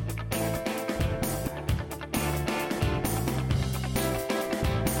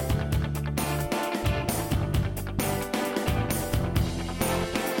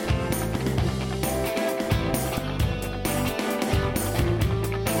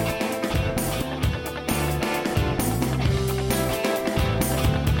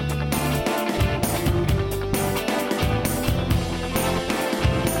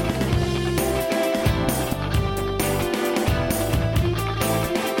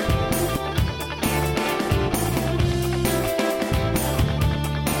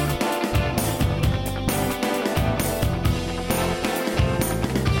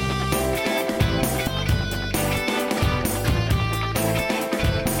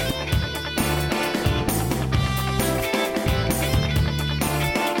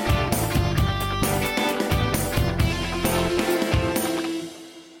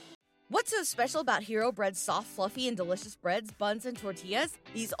 Special about Hero Bread's soft, fluffy, and delicious breads, buns, and tortillas?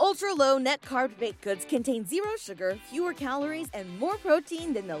 These ultra-low net-carb baked goods contain 0 sugar, fewer calories, and more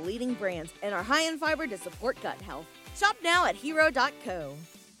protein than the leading brands, and are high in fiber to support gut health. Shop now at Hero.co.